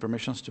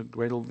permissions to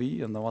Gradle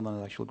V, and the one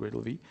is actual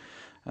Gradle V.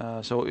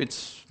 So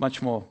it's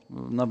much more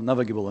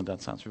navigable in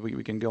that sense.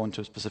 We can go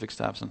into specific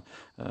steps and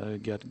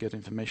get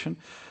information,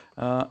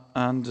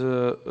 and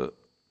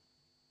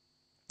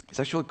it's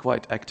actually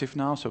quite active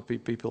now. So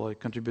people are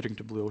contributing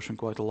to Blue Ocean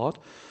quite a lot.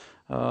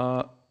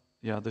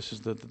 Yeah, this is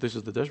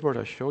the dashboard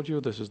I showed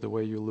you. This is the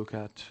way you look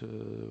at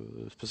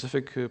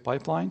specific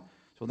pipeline.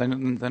 So they're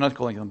not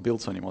calling them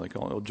builds anymore. They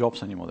call them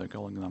jobs anymore. They're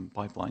calling them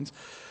pipelines.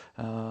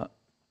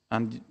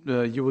 And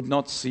you would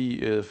not see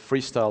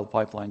freestyle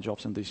pipeline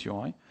jobs in this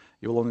UI.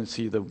 You will only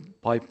see the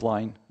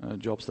pipeline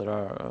jobs that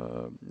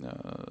are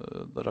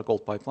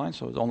called pipelines.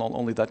 So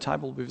only that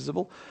type will be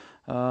visible.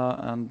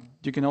 And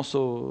you can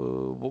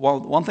also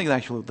one thing that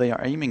actually they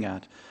are aiming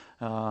at.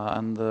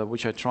 And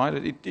which I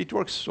tried, it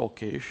works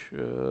okay-ish.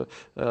 You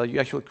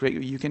actually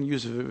you can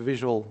use a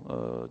visual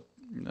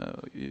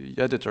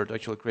editor to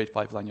actually create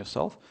pipeline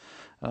yourself.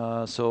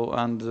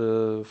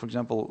 For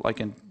example, I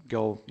can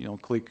go,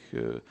 click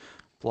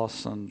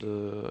plus, and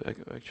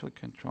actually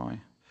can try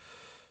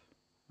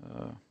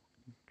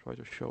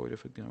to show it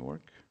if it's gonna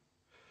work.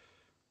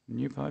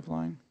 New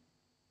pipeline.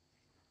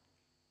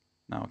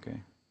 Now,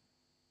 okay.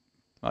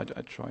 I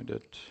tried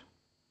it.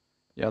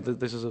 Yeah,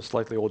 this is a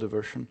slightly older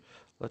version.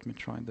 Let me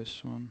try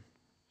this one.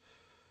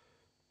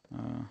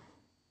 Let me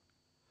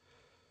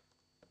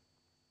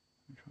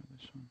try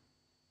this one.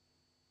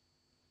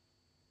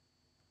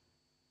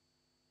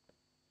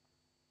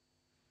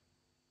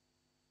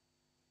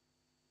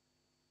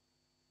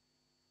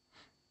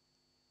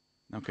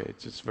 Okay,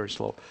 it's very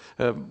slow.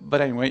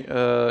 But anyway,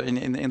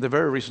 in the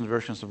very recent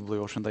versions of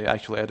Blue Ocean, they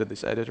actually added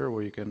this editor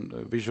where you can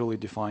visually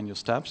define your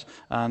steps.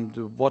 And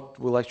what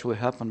will actually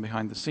happen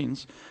behind the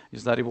scenes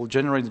is that it will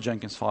generate the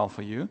Jenkins file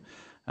for you.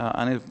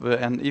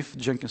 And if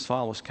Jenkins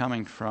file was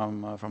coming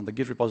from the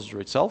Git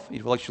repository itself,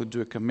 it will actually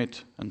do a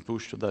commit and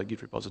push to the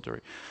Git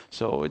repository.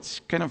 So it's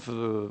kind of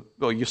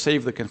well, you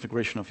save the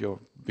configuration of your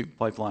big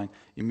pipeline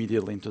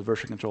immediately into the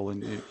version control,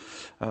 and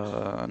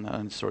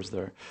it stores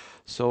there.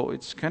 So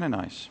it's kind of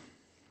nice.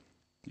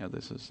 Yeah,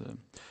 this is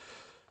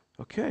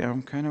okay.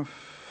 I'm kind of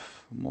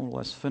more or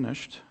less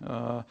finished.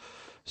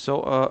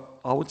 So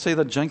I would say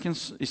that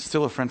Jenkins is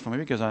still a friend for me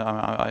because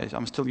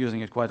I'm still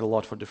using it quite a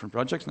lot for different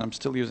projects, and I'm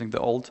still using the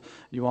old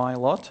UI a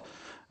lot.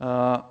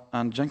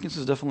 And Jenkins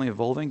is definitely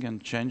evolving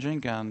and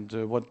changing. And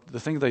the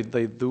thing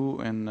they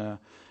do in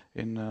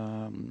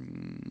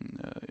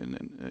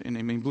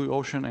Blue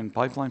Ocean and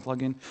pipeline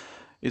plugin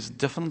is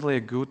definitely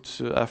a good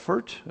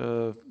effort.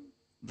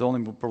 The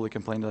only probably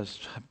complaint is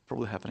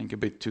probably happening a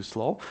bit too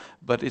slow,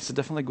 but it's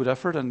definitely a good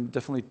effort, and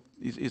definitely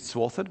it's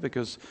worth it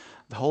because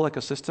the whole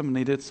ecosystem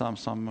needed some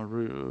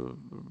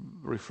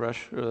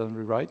refresh and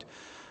rewrite,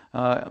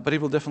 but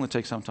it will definitely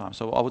take some time.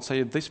 So I would say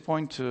at this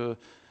point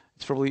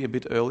it's probably a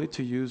bit early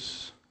to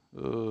use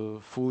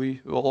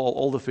fully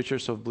all the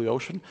features of Blue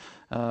Ocean.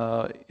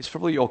 It's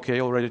probably okay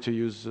already to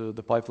use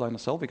the pipeline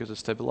itself because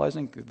it's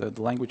stabilizing.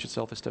 The language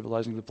itself is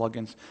stabilizing. The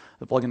plugin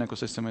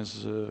ecosystem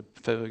is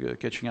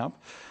catching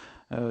up.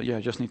 Yeah,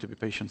 just need to be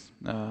patient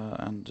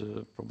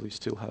and probably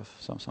still have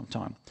some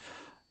time.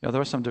 Yeah,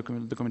 there is some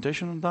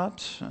documentation on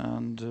that,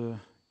 and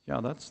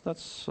yeah, I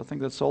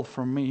think that's all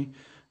from me.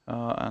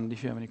 And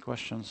if you have any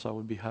questions, I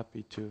would be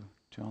happy to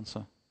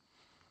answer.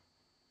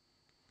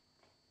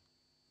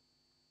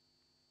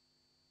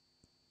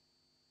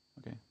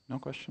 Okay, no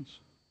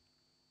questions?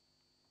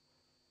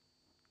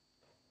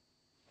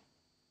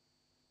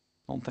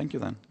 Well, thank you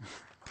then.